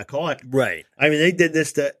reason they got caught. Right. I mean, they did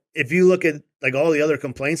this if you look at like all the other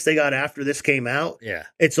complaints they got after this came out,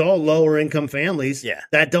 it's all lower income families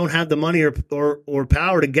that don't have the money or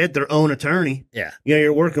power to get their own attorney. Yeah.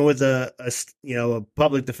 You're working with a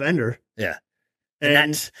public defender. Yeah.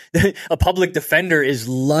 And that's a public defender is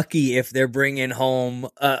lucky if they're bringing home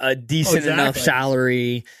a decent enough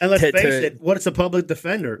salary. And let's face it, what's a public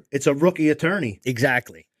defender? It's a rookie attorney.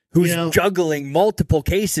 Exactly. Who's juggling multiple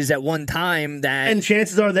cases at one time. And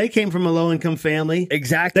chances are they came from a low-income family.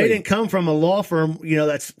 Exactly. They didn't come from a law firm,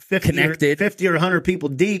 that's 50 or 100 people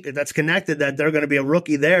deep, that's connected, that they're going to be a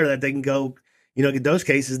rookie there, that they can go, get those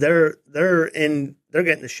cases. They're getting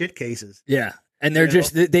the shit cases. Yeah. And they're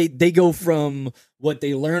they go from what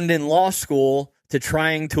they learned in law school to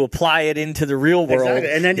trying to apply it into the real world.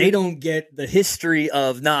 Exactly. And then they don't get the history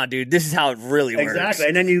of, nah, dude, this is how it really works. Exactly.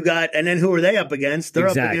 And then who are they up against? They're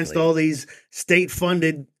up against all these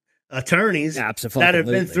state-funded attorneys that have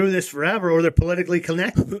been through this forever, or they're politically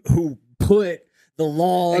connected. Who put the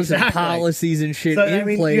laws and policies and shit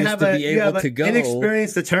in place to be able to go. An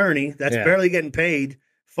inexperienced attorney that's barely getting paid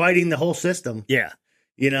fighting the whole system. Yeah.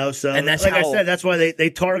 You know, so and that's like I said, that's why they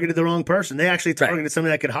targeted the wrong person. They actually targeted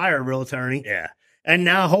somebody that could hire a real attorney. Yeah. And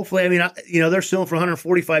now, hopefully, I mean, they're suing for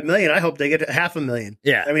 $145 million. I hope they get $500,000.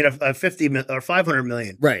 Yeah. I mean, a 50 or $500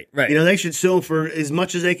 million. Right. You know, they should sue them for as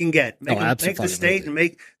much as they can get. Make the state and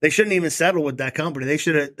They shouldn't even settle with that company. They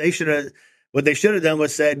should have. What they should have done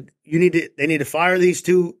was said, they need to fire these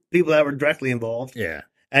two people that were directly involved. Yeah.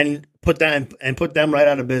 And put them right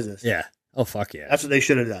out of business. Yeah. Oh fuck yeah. That's what they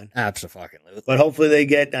should have done. Absolutely. But hopefully they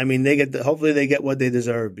get hopefully they get what they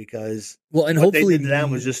deserve, because what hopefully they did to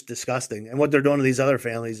them was just disgusting. And what they're doing to these other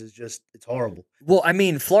families is it's horrible. Well, I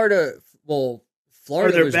mean, Florida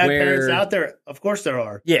are there bad parents out there? Of course there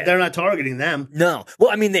are. Yeah. They're not targeting them. No. Well,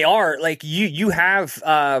 I mean, they are. Like you have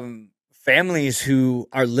families who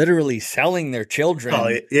are literally selling their children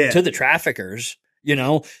to the traffickers. You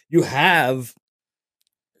know, you have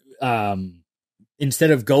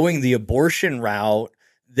instead of going the abortion route,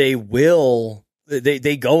 they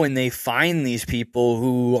go and they find these people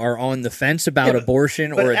who are on the fence about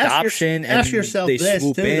abortion or adoption, and they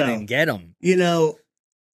swoop in and get them. You know,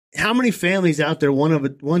 how many families out there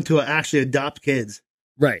want to actually adopt kids?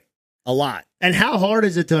 Right, a lot. And how hard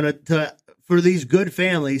is it for these good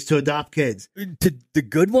families to adopt kids? To the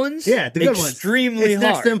good ones? Yeah, the good ones. Extremely hard. It's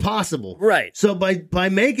next to impossible. Right. So by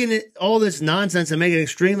making it all this nonsense and making it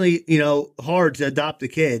extremely, hard to adopt a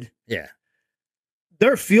kid,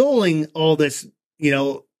 they're fueling all this,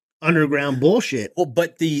 underground bullshit. Well,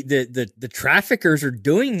 but the traffickers are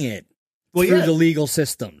doing it through the legal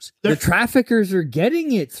systems. The traffickers are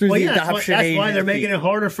getting it through the adoption. That's why they're making it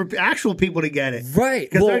harder for actual people to get it. Right.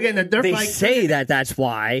 Because they're getting it. They say that's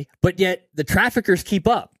why, but yet the traffickers keep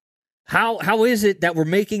up. How is it that we're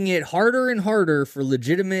making it harder and harder for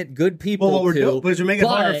legitimate, good people? Well, what we're doing is we're making it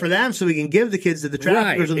harder for them so we can give the kids to the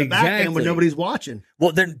traffickers on the back end when nobody's watching.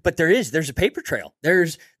 Well, there's a paper trail. They're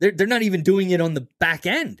not even doing it on the back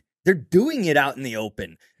end. They're doing it out in the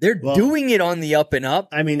open. They're doing it on the up and up.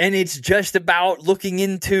 I mean, and it's just about looking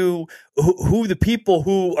into who the people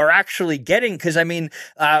who are actually getting. Because I mean,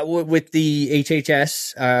 with the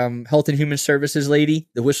HHS, Health and Human Services lady,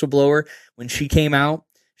 the whistleblower, when she came out,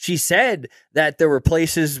 she said that there were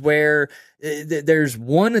places where there's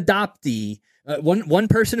one adoptee. One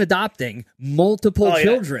person adopting multiple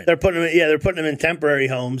children. They're putting them in temporary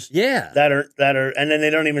homes. Yeah, that are, and then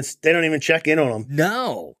they don't even check in on them.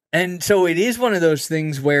 No, and so it is one of those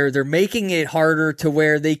things where they're making it harder to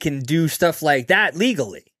where they can do stuff like that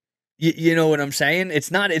legally. You know what I'm saying?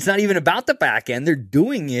 It's not even about the back end. They're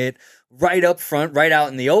doing it right up front, right out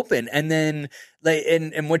in the open, and then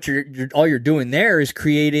and what all you're doing there is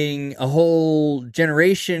creating a whole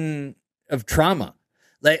generation of trauma.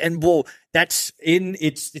 It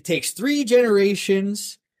takes 3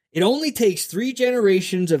 generations. It only takes 3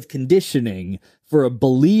 generations of conditioning for a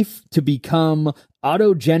belief to become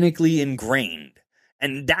autogenically ingrained.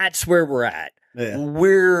 And that's where we're at. Yeah.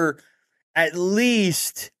 We're at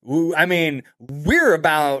least, we're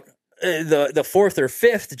about the 4th or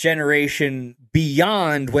 5th generation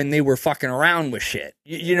beyond when they were fucking around with shit.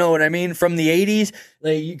 You know what I mean? From the 80s,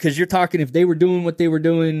 because you're talking if they were doing what they were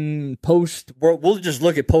doing we'll just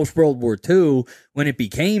look at post-World War II when it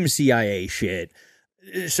became CIA shit.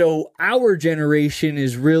 So our generation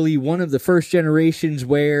is really one of the first generations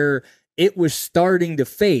where it was starting to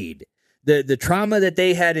fade. The trauma that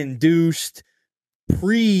they had induced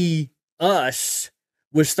pre-us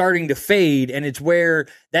was starting to fade, and it's where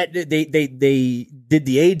that they did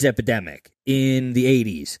the AIDS epidemic in the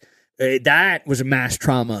 80s. That was a mass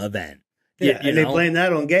trauma event. Yeah, and they blame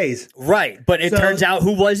that on gays. Right, but it turns out,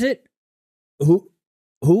 who was it? Who?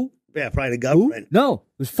 Yeah, probably the government. Who? No,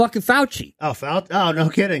 it was fucking Fauci. Oh, Fauci? Oh, no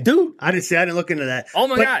kidding. Dude. I didn't look into that. Oh,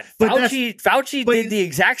 my God. Fauci did the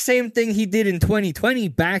exact same thing he did in 2020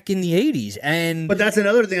 back in the 80s. But that's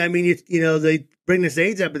another thing. I mean, they bring this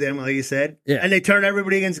AIDS epidemic, like you said, and they turn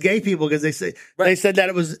everybody against gay people because they said that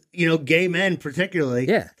it was, gay men particularly.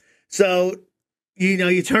 Yeah. So,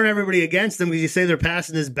 you turn everybody against them because you say they're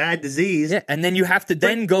passing this bad disease. Yeah, and then you have to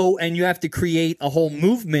go and you have to create a whole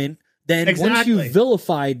movement. Then once you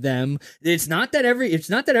vilified them, it's not that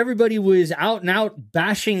everybody was out and out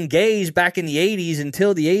bashing gays back in the 80s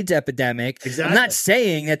until the AIDS epidemic. Exactly. I'm not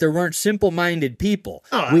saying that there weren't simple-minded people.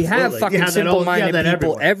 Oh, we have fucking simple-minded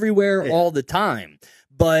people everywhere all the time.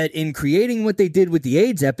 But in creating what they did with the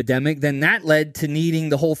AIDS epidemic, then that led to needing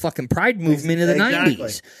the whole fucking pride movement of the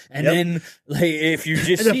 90s. And then if you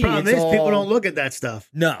just the problem is people don't look at that stuff.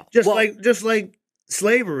 No. Just like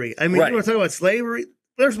slavery. I mean, you want to talk about slavery?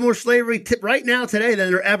 there's more slavery right now today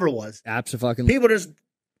than there ever was. Absolutely. People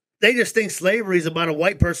they just think slavery is about a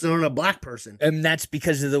white person or a black person. And that's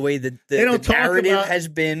because of the way that They don't the talk narrative about- has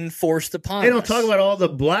been forced upon They don't us. talk about all the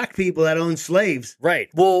black people that own slaves. Right.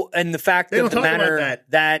 Well, and the fact They of don't the talk about matter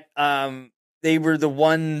that they were the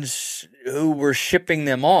ones who were shipping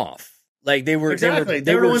them off. Like they were Exactly.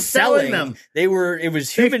 they were the ones selling selling them. it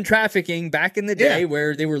was human trafficking back in the day Yeah.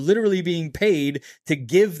 where they were literally being paid to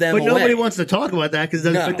give them But away. nobody wants to talk about that because it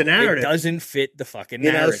doesn't No, fit the narrative. It doesn't fit the fucking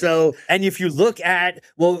You know, narrative. so And if you look at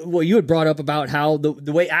well, you had brought up about how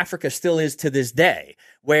the way Africa still is to this day,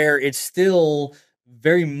 where it's still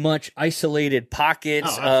very much isolated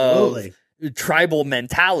pockets absolutely. of tribal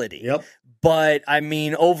mentality. Yep. But I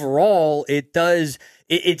mean, overall,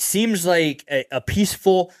 it seems like a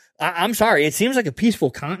peaceful. I'm sorry, it seems like a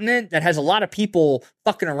peaceful continent that has a lot of people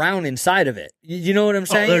fucking around inside of it. You know what I'm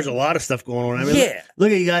saying? There's a lot of stuff going on. I mean, Yeah.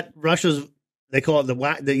 look at you got Russia's. They call it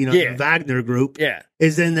the Yeah. Wagner Group. Yeah.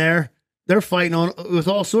 Is in there. They're fighting on with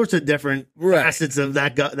all sorts of different Right. facets of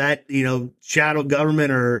that shadow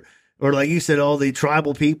government or like you said, all the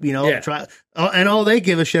tribal people. Yeah. And all they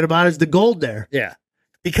give a shit about is the gold there. Yeah.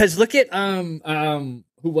 Because look at who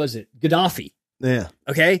was it? Gaddafi. Yeah.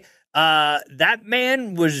 Okay. That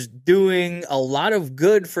man was doing a lot of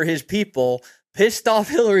good for his people, pissed off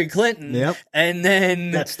Hillary Clinton. Yep. And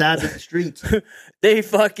then Got stabbed in the streets. they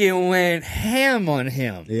fucking went ham on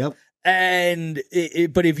him. Yep. And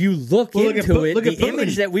but if you look Well, look at into Pu- it, look the at Putin.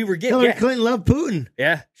 image that we were getting, Hillary Clinton loved Putin.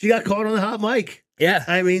 yeah, She got caught on the hot mic. yeah.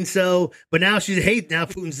 I mean, but now now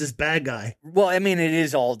Putin's this bad guy. Well, I mean,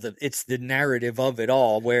 it's the narrative of it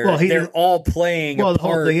all where Well, he they're didn't- all playing Well, a the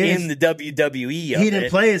whole part thing is, in the WWE. Of He didn't it.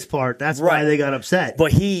 play his part. That's why Right. they got upset.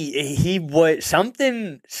 But he was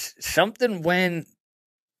something went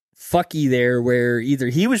fucky there where either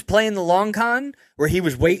he was playing the long con where he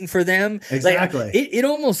was waiting for them. Exactly. Like, it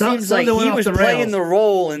almost seems like Something went he off was the playing rails. the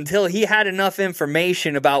role until he had enough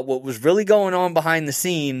information about what was really going on behind the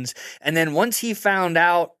scenes. And then once he found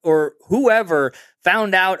out, or whoever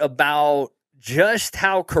found out about just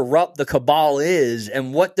how corrupt the cabal is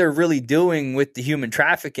and what they're really doing with the human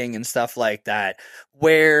trafficking and stuff like that,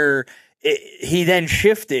 where he then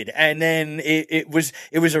shifted, and then it was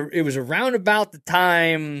around about the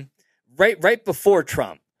time right before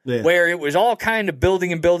Trump, Yeah. where it was all kind of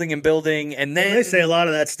building and building and building, and then They say a lot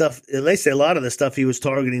of that stuff. They say a lot of the stuff he was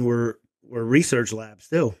targeting were research labs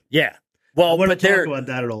too. yeah. Well, We but don't they're talk about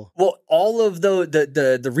that at all. well, all of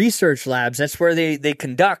the research labs. That's where they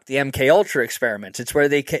conduct the MK Ultra experiments. It's where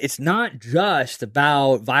it's not just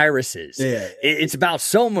about viruses. Yeah. It's about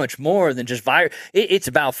so much more than just virus. It's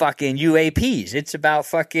about fucking UAPs. It's about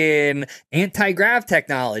fucking anti-grav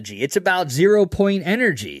technology. It's about 0 point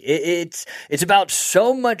energy. It's about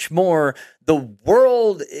so much more. The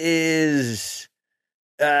world is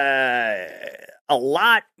a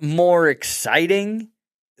lot more exciting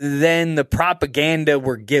than the propaganda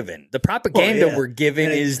we're given. The propaganda we're given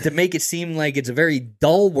is to make it seem like it's a very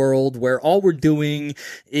dull world where all we're doing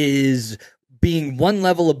is being one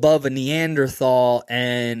level above a Neanderthal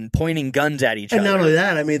and pointing guns at each And other. not only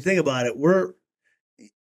that, I mean, think about it.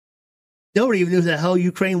 Nobody even knew who the hell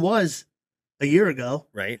Ukraine was a year ago.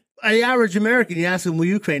 Right. The average American, you ask them where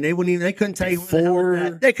Ukraine, they couldn't tell you where the hell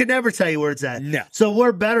it's at. They could never tell you where it's at. No. So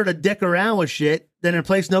we're better to dick around with shit than in a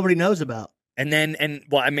place nobody knows about.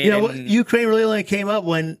 Well, I mean, Ukraine really only came up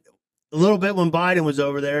when Biden was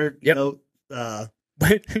over there. Yep.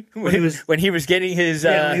 When he was getting his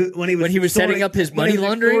when he was setting up his money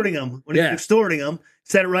laundering, when he was extorting them,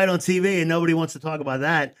 said it right on TV, and nobody wants to talk about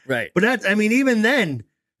that. Right. But that, I mean, even then,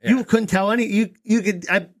 you couldn't tell any. You could.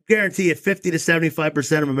 I guarantee you, 50 to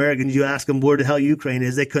 75% of Americans, you ask them where the hell Ukraine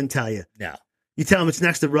is, they couldn't tell you. No. You tell them it's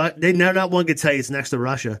next to Russia. Not one could tell you it's next to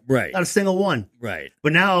Russia. Right. Not a single one. Right.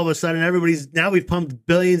 But now all of a sudden, we've pumped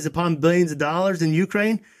billions upon billions of dollars in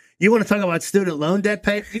Ukraine. You want to talk about student loan debt?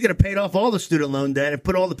 You could have paid off all the student loan debt and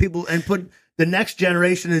put all the people and put the next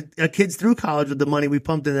generation of kids through college with the money we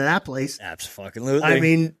pumped into that place. Absolutely. I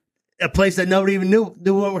mean, a place that nobody even knew what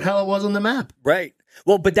the hell it was on the map. Right.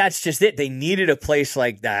 Well, but that's just it. They needed a place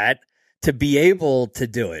like that to be able to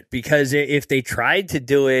do it, because if they tried to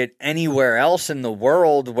do it anywhere else in the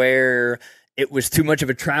world where it was too much of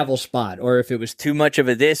a travel spot, or if it was too much of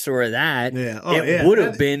a this or a that, it would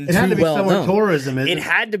have been it had too to be well somewhere known. tourism. It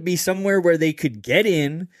had to be somewhere where they could get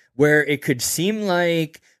in, where it could seem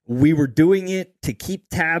like we were doing it to keep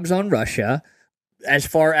tabs on Russia, as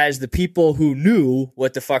far as the people who knew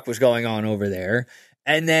what the fuck was going on over there,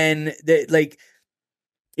 and then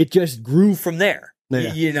it just grew from there.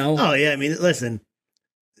 Yeah. You know? Oh yeah. I mean, listen,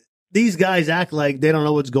 these guys act like they don't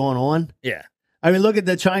know what's going on. Yeah. I mean, look at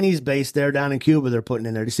the Chinese base there down in Cuba. They're putting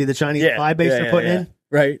in there. Do you see the Chinese spy base they're putting in?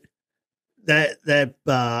 Right. That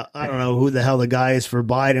I don't know who the hell the guy is for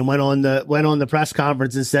Biden went on the press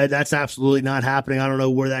conference and said that's absolutely not happening. I don't know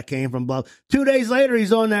where that came from. But 2 days later,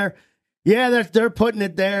 he's on there. Yeah, they're putting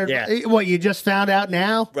it there. Yeah. What, you just found out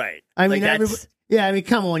now? Right. I mean, Like, that's I mean,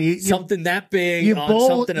 come on, something that big on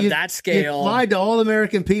something of that scale. You lied to all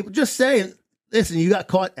American people. Just say, listen, you got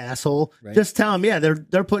caught, asshole. Right. Just tell them,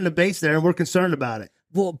 they're putting a base there, and we're concerned about it.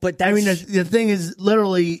 Well, but that's, I mean, the thing is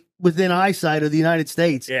literally within eyesight of the United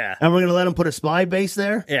States. Yeah. And we're going to let them put a spy base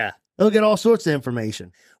there? Yeah. They'll get all sorts of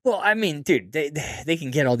information. Well, I mean, dude, they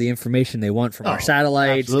can get all the information they want from our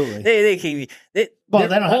satellites. Absolutely.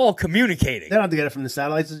 They're all communicating. They don't have to get it from the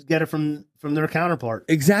satellites. Just get it from their counterpart.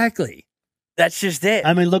 Exactly. That's just it.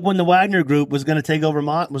 I mean, look, when the Wagner Group was going to take over,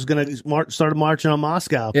 started marching on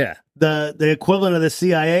Moscow. Yeah. The equivalent of the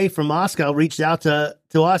CIA from Moscow reached out to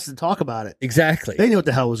us to talk about it. Exactly. They knew what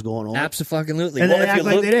the hell was going on. Absolutely. And they act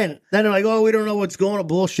like they didn't. Then they're like, oh, we don't know what's going on.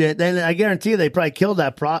 Bullshit. Then I guarantee you they probably killed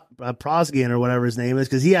that Prosgian or whatever his name is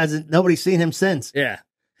because nobody's seen him since. Yeah.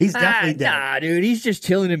 He's definitely dead. Nah, dude, he's just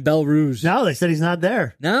chilling in Belarus. No, they said he's not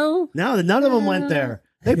there. No? No, none of them went there.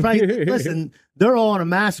 They probably, listen, they're all in a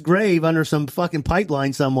mass grave under some fucking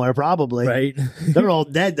pipeline somewhere, probably. Right. They're all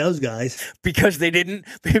dead, those guys. because they didn't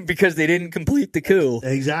complete the coup.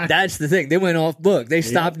 Exactly. That's the thing. They went off book. They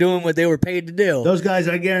stopped doing what they were paid to do. Those guys,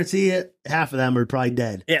 I guarantee it, half of them are probably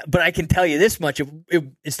dead. Yeah, but I can tell you this much: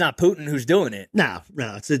 it's not Putin who's doing it. No,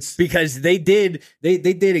 it's because they did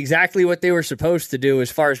exactly what they were supposed to do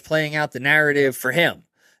as far as playing out the narrative for him.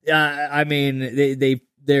 I mean,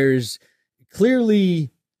 there's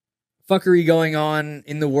clearly fuckery going on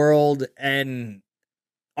in the world, and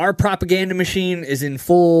our propaganda machine is in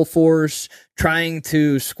full force trying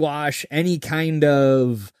to squash any kind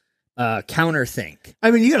of counterthink.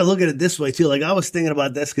 I mean, you got to look at it this way too. Like I was thinking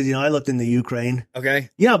about this because I looked into Ukraine. Okay,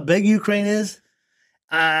 you know how big Ukraine is?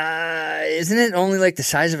 Isn't it only like the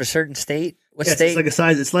size of a certain state? What state? It's like a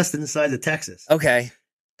size. It's less than the size of Texas. Okay.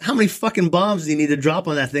 How many fucking bombs do you need to drop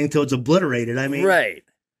on that thing till it's obliterated? I mean, right.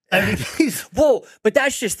 I mean, well, but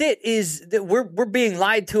that's just it. Is that we're being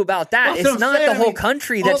lied to about that? It's not the whole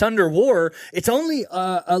country that's under war. It's only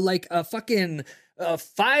like a fucking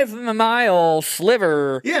 5-mile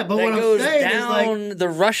sliver. Yeah, but that what goes I'm saying down is like the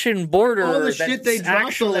Russian border. all the that's shit they dropped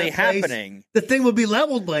actually on that place, happening. The thing would be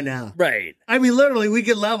leveled by now. Right. I mean, literally, we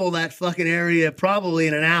could level that fucking area probably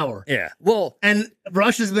in an hour. Yeah. Well, and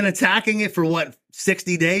Russia's been attacking it for what,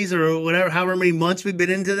 60 days or whatever, however many months we've been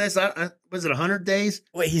into this. Was it 100 days?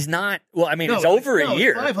 Wait, he's not. Well, I mean, it's over a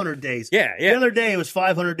year. 500 days. Yeah. The other day it was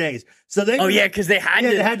 500 days. So they. Oh yeah, because they had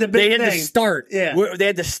to start. Yeah. They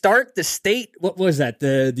had to start the state. What was that?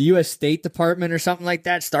 The U.S. State Department or something like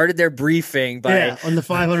that started their briefing by on the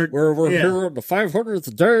 500. We're here on the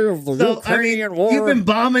 500th day of the Ukrainian war. You've been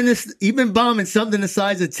bombing this. You've been bombing something the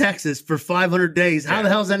size of Texas for 500 days. How the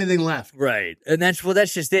hell's anything left? Right, and that's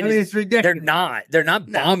just it. I mean, it's ridiculous. They're not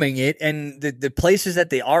bombing it, and the places that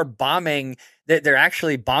they are bombing, that they're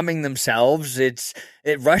actually bombing themselves.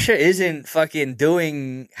 Russia isn't fucking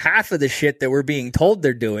doing half of the shit that we're being told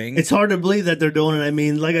they're doing. It's hard to believe that they're doing it. I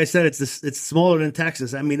mean, like I said, it's smaller than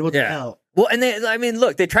Texas. I mean, what the hell? Well, and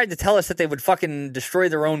look, they tried to tell us that they would fucking destroy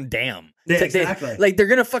their own dam. Yeah, exactly. They're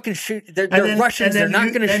gonna fucking shoot. They're Russians. They're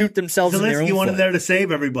not gonna shoot themselves in their own Zelensky wanted foot. there to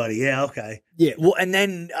save everybody. Yeah, okay. Yeah. Well, and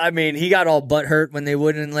then he got all butthurt when they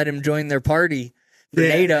wouldn't let him join their party for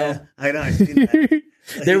NATO. Yeah, I know. I've seen that.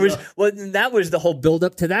 That was the whole build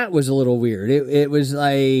up to that was a little weird. It was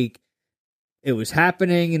like it was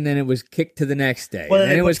happening, and then it was kicked to the next day. Well,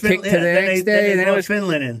 and then it was kicked to the next day, and then it was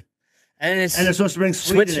Finland in. And they're supposed to bring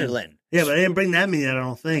Switzerland. Yeah, but they didn't bring that many yet, I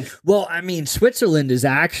don't think. Well, I mean, Switzerland is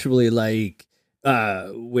actually like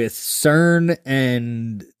with CERN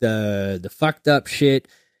and the fucked up shit.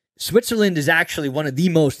 Switzerland is actually one of the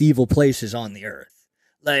most evil places on the earth.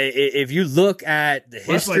 Like, if you look at the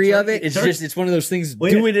history of it, it's one of those things.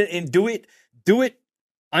 Do it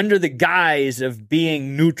under the guise of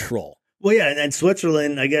being neutral. Well, yeah, and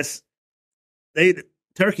Switzerland, I guess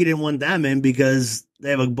Turkey didn't want them in because they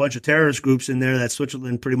have a bunch of terrorist groups in there that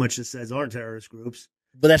Switzerland pretty much just says aren't terrorist groups.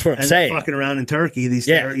 But that's what I'm saying. Fucking around in Turkey,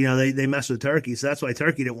 they mess with Turkey, so that's why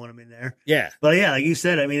Turkey didn't want them in there. Yeah, but yeah, like you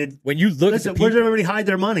said, I mean, when you look at where does everybody hide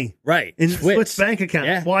their money? Right, in Swiss bank accounts.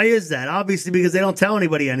 Yeah. Why is that? Obviously, because they don't tell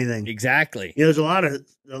anybody anything. Exactly. There's a lot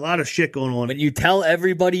of shit going on. When you tell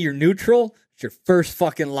everybody you're neutral, It's your first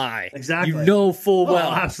fucking lie. Exactly. You know full Oh,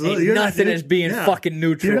 well. absolutely. Ain't nothing is being fucking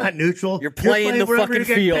neutral. You're not neutral. You're playing the wherever fucking you're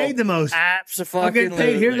getting field. paid the most. Absolutely. I'm getting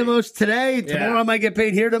paid here the most today. Tomorrow I might get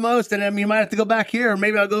paid here the most, and then you might have to go back here, or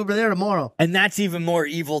maybe I'll go over there tomorrow. And that's even more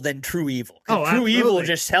evil than true evil. 'Cause Oh, true evil absolutely.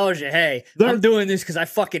 just tells you, hey, They're- I'm doing this because I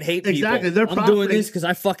fucking hate people. Exactly. They're I'm doing profiting. this because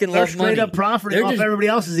I fucking They're love money. straight up profiting They're off just everybody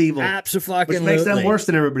else's evil, Abso-fucking-lutely. which makes them worse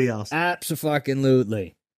than everybody else.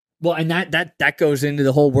 Abso-fucking-lutely. Well, and that goes into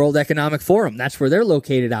the whole World Economic Forum. That's where they're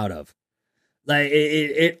located out of. Like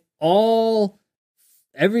it all,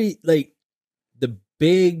 every like the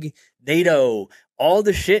big NATO, all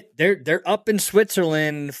the shit. They're up in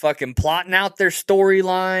Switzerland, fucking plotting out their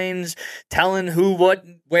storylines, telling who, what,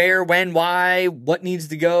 where, when, why, what needs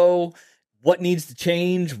to go, what needs to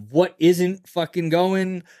change, what isn't fucking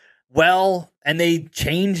going well. And they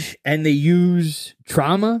change and they use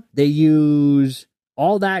trauma. They use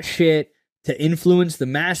all that shit to influence the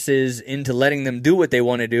masses into letting them do what they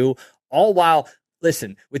want to do. All while,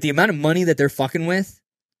 listen, with the amount of money that they're fucking with,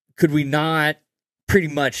 could we not pretty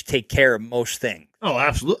much take care of most things? Oh,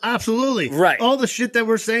 absolutely. Right. All the shit that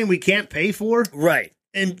we're saying we can't pay for, Right.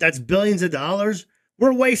 and that's billions of dollars.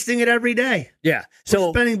 We're wasting it every day. Yeah. We're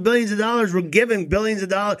So, spending billions of dollars. We're giving billions of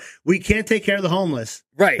dollars. We can't take care of the homeless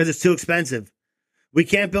right. because it's too expensive. We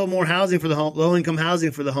can't build more housing for the low-income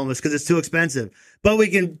housing for the homeless because it's too expensive. But we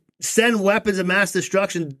can send weapons of mass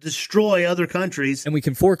destruction, destroy other countries. And we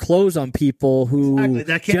can foreclose on people who Exactly.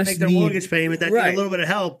 That can't just make their need- mortgage payment. That Right. need a little bit of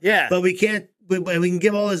help. Yeah. But we can't. We can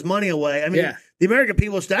give all this money away. I mean, Yeah. the American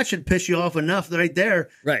people, that should piss you off enough right there.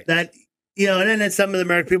 Right. That, and then some of the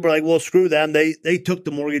American people are like, well, screw them. They took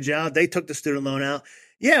the mortgage out. They took the student loan out.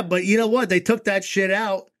 Yeah, but you know what? They took that shit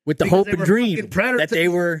out with the because hope they and were dream fucking that they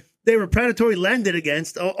were. They were predatory lended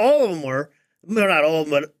against. All of them were. No, not all of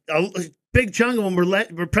them, but a big chunk of them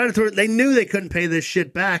were predatory. They knew they couldn't pay this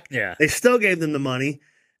shit back. Yeah. They still gave them the money.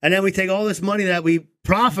 And then we take all this money that we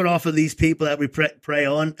profit off of these people that we prey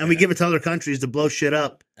on, and we give it to other countries to blow shit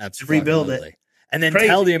up, to rebuild it. And then Crazy.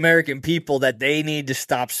 tell the American people that they need to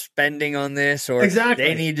stop spending on this, or Exactly.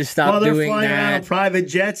 they need to stop While they're doing flying around on that. private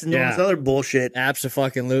jets and all this other bullshit.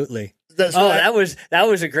 Abso-fucking-lutely. So that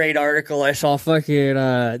was a great article I saw.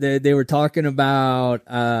 Fucking they were talking about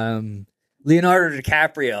Leonardo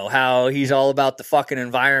DiCaprio, how he's all about the fucking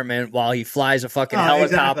environment while he flies a fucking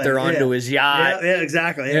helicopter onto his yacht. Yeah,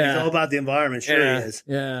 exactly. Yeah. It's all about the environment. Sure Yeah. he is.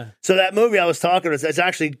 Yeah. So that movie I was talking about, it's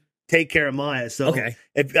actually Take Care of Maya. So Okay.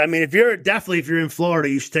 if you're in Florida,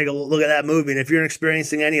 you should take a look at that movie. And if you're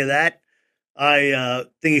experiencing any of that, I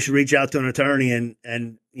think you should reach out to an attorney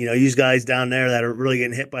and you guys down there that are really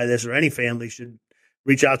getting hit by this, or any family should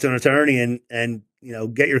reach out to an attorney and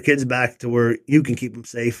get your kids back to where you can keep them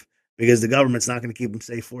safe, because the government's not going to keep them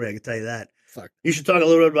safe for you. I can tell you that. Fuck. You should talk a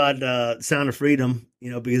little bit about Sound of Freedom,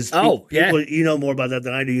 because people, you know more about that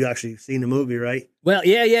than I do. You actually seen the movie, right? Well,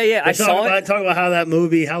 yeah. I saw it. Talk about how that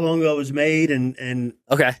movie, how long ago it was made, and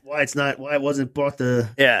Okay. why it wasn't brought to.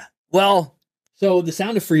 Yeah. Well, so The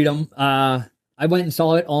Sound of Freedom, I went and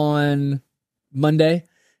saw it on Monday.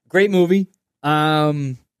 Great movie.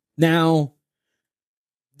 Now,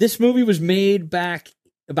 this movie was made back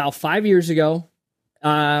about 5 years ago.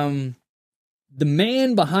 The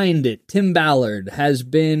man behind it, Tim Ballard, has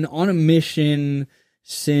been on a mission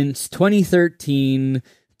since 2013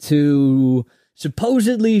 to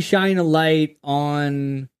supposedly shine a light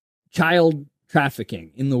on child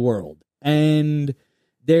trafficking in the world. And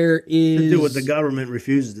there is... To do what the government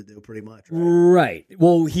refuses to do, pretty much. Right.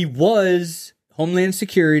 Well, he was Homeland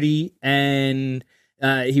Security, and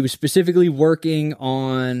he was specifically working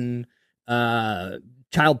on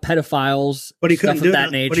child pedophiles, But he stuff couldn't of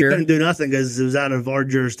that nature. But he couldn't do nothing because it was out of our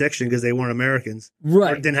jurisdiction because they weren't Americans.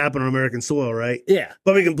 Right. Or it didn't happen on American soil, right? Yeah.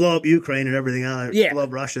 But we can blow up Ukraine and everything else. Yeah. Blow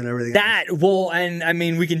up Russia and everything That, well, and I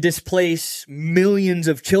mean, we can displace millions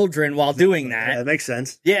of children while doing that. Yeah, that makes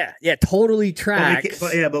sense. Yeah, totally tracks.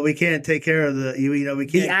 But we can't take care of we can't the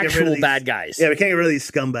get rid actual of these, bad guys. Yeah, we can't get rid of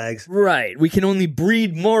these scumbags. Right. We can only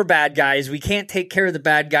breed more bad guys. We can't take care of the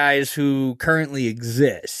bad guys who currently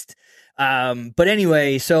exist. But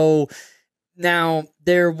anyway, so now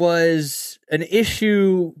there was an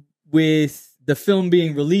issue with the film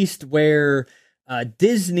being released where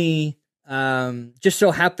Disney just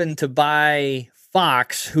so happened to buy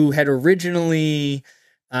Fox, who had originally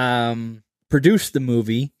produced the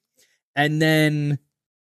movie, and then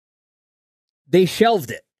they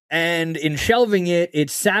shelved it. And in shelving it, it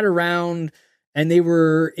sat around, and they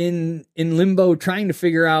were in limbo trying to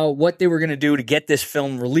figure out what they were going to do to get this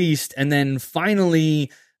film released. And then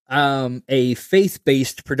finally, a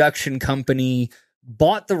faith-based production company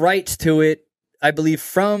bought the rights to it, I believe,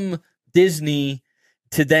 from Disney,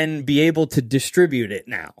 to then be able to distribute it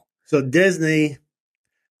now. So Disney,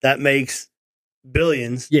 that makes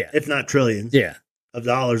billions, if not trillions, of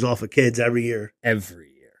dollars off of kids every year. Every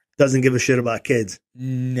year. Doesn't give a shit about kids.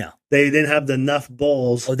 No. They didn't have enough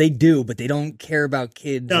bowls. Oh, they do, but they don't care about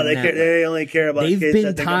kids. No, they only care about kids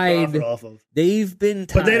that they can profit off of. They've been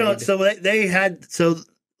tied. But they don't. So they had. So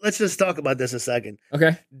let's just talk about this a second.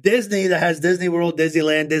 Okay. Disney, that has Disney World,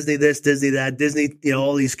 Disneyland, Disney this, Disney that, Disney,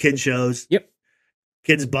 all these kid shows. Yep.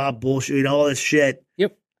 Kids Bob bullshit, all this shit.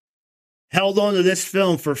 Yep. Held on to this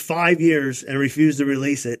film for 5 years and refused to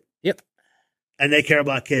release it. Yep. And they care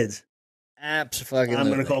about kids. Absolutely. I'm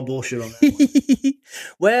going to call bullshit on that.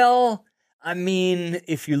 Well, I mean,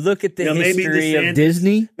 if you look at the history of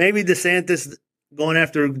Disney. Maybe DeSantis going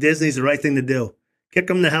after Disney is the right thing to do. Kick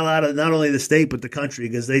them the hell out of not only the state, but the country,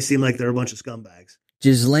 because they seem like they're a bunch of scumbags.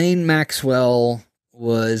 Ghislaine Maxwell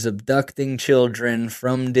was abducting children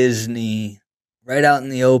from Disney right out in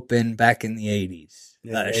the open back in the 80s.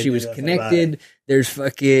 Yeah, she was connected. There's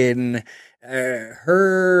fucking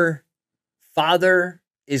her father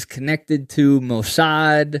is connected to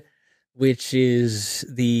Mossad, which is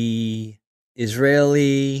the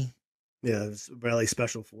Israeli. Yeah, Israeli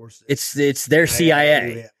Special Forces. It's their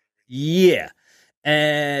CIA. Yeah.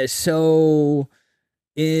 So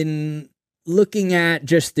in looking at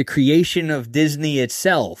just the creation of Disney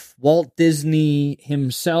itself, Walt Disney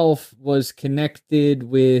himself was connected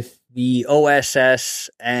with the OSS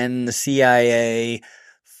and the CIA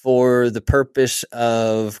for the purpose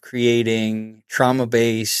of creating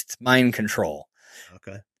trauma-based mind control.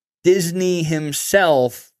 Okay. Disney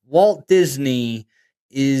himself, Walt Disney,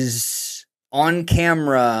 is on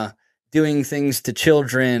camera doing things to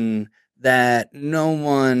children that no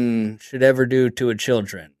one should ever do to a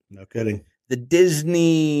children. No kidding. The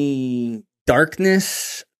Disney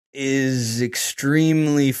darkness is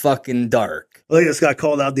extremely fucking dark. Well, they just got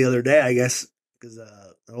called out the other day, I guess, because an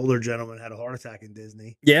older gentleman had a heart attack in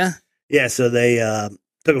Disney. Yeah? Yeah, so they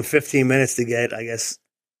took him 15 minutes to get, I guess,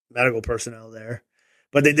 medical personnel there.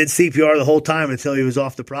 But they did CPR the whole time until he was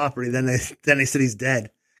off the property. Then they said he's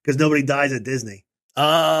dead because nobody dies at Disney.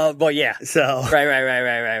 Well, yeah. So right.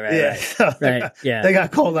 Yeah, so right. Yeah. They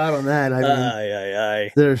got called out on that.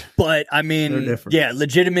 I mean, but I mean, yeah,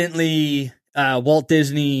 legitimately, Walt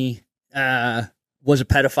Disney was a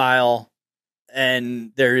pedophile,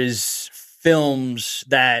 and there is films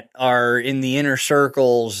that are in the inner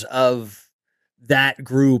circles of that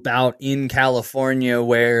group out in California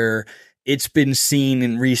where it's been seen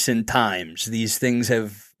in recent times. These things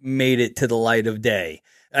have made it to the light of day.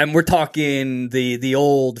 And we're talking the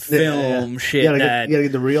old film shit. You gotta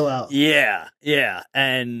get the reel out. Yeah.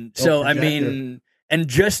 And so, I mean, and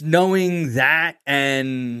just knowing that,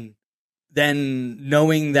 and then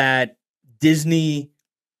knowing that Disney,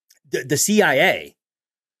 the CIA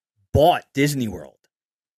bought Disney World.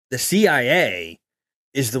 The CIA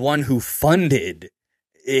is the one who funded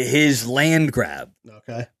his land grab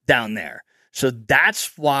down there. So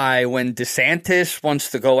that's why when DeSantis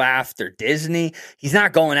wants to go after Disney, he's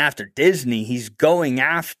not going after Disney. He's going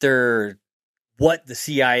after what the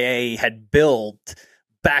CIA had built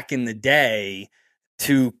back in the day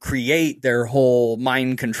to create their whole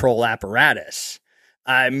mind control apparatus.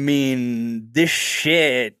 I mean, this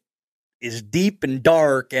shit is deep and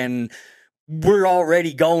dark, and we're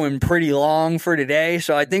already going pretty long for today,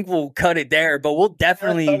 so I think we'll cut it there. But we'll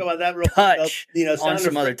definitely talk about that real touch quick, on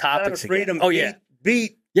some other topics. Freedom. Oh yeah,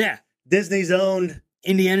 beat Disney's own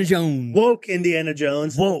Indiana Jones. Woke Indiana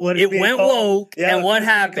Jones. It went woke, and what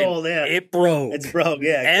happened? It broke. It's broke.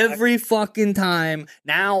 Yeah, every fucking time.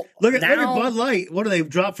 Now look at Bud Light. What do they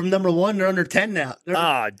drop from number 1? They're under 10 now.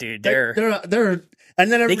 Dude, they're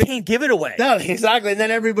and then they can't give it away. No, exactly. And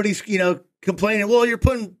then everybody's complaining. Well, you're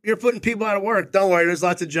putting people out of work. Don't worry, there's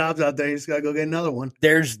lots of jobs out there. You just gotta go get another one.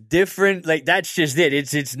 There's different. That's just it.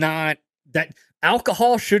 It's not that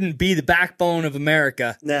alcohol shouldn't be the backbone of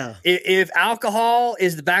America. No. If alcohol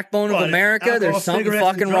is the backbone of America, there's something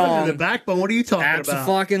fucking wrong. The backbone. What are you talking about?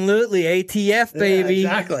 Absolutely, ATF, baby.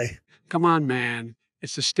 Yeah, exactly. Come on, man.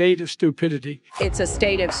 It's a state of stupidity. It's a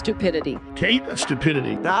state of stupidity. State of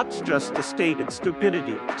stupidity. That's just a state of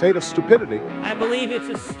stupidity. State of stupidity. I believe it's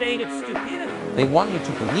a state of stupidity. They want you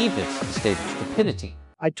to believe it's the state of stupidity.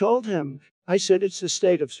 I told him. I said it's a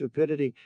state of stupidity.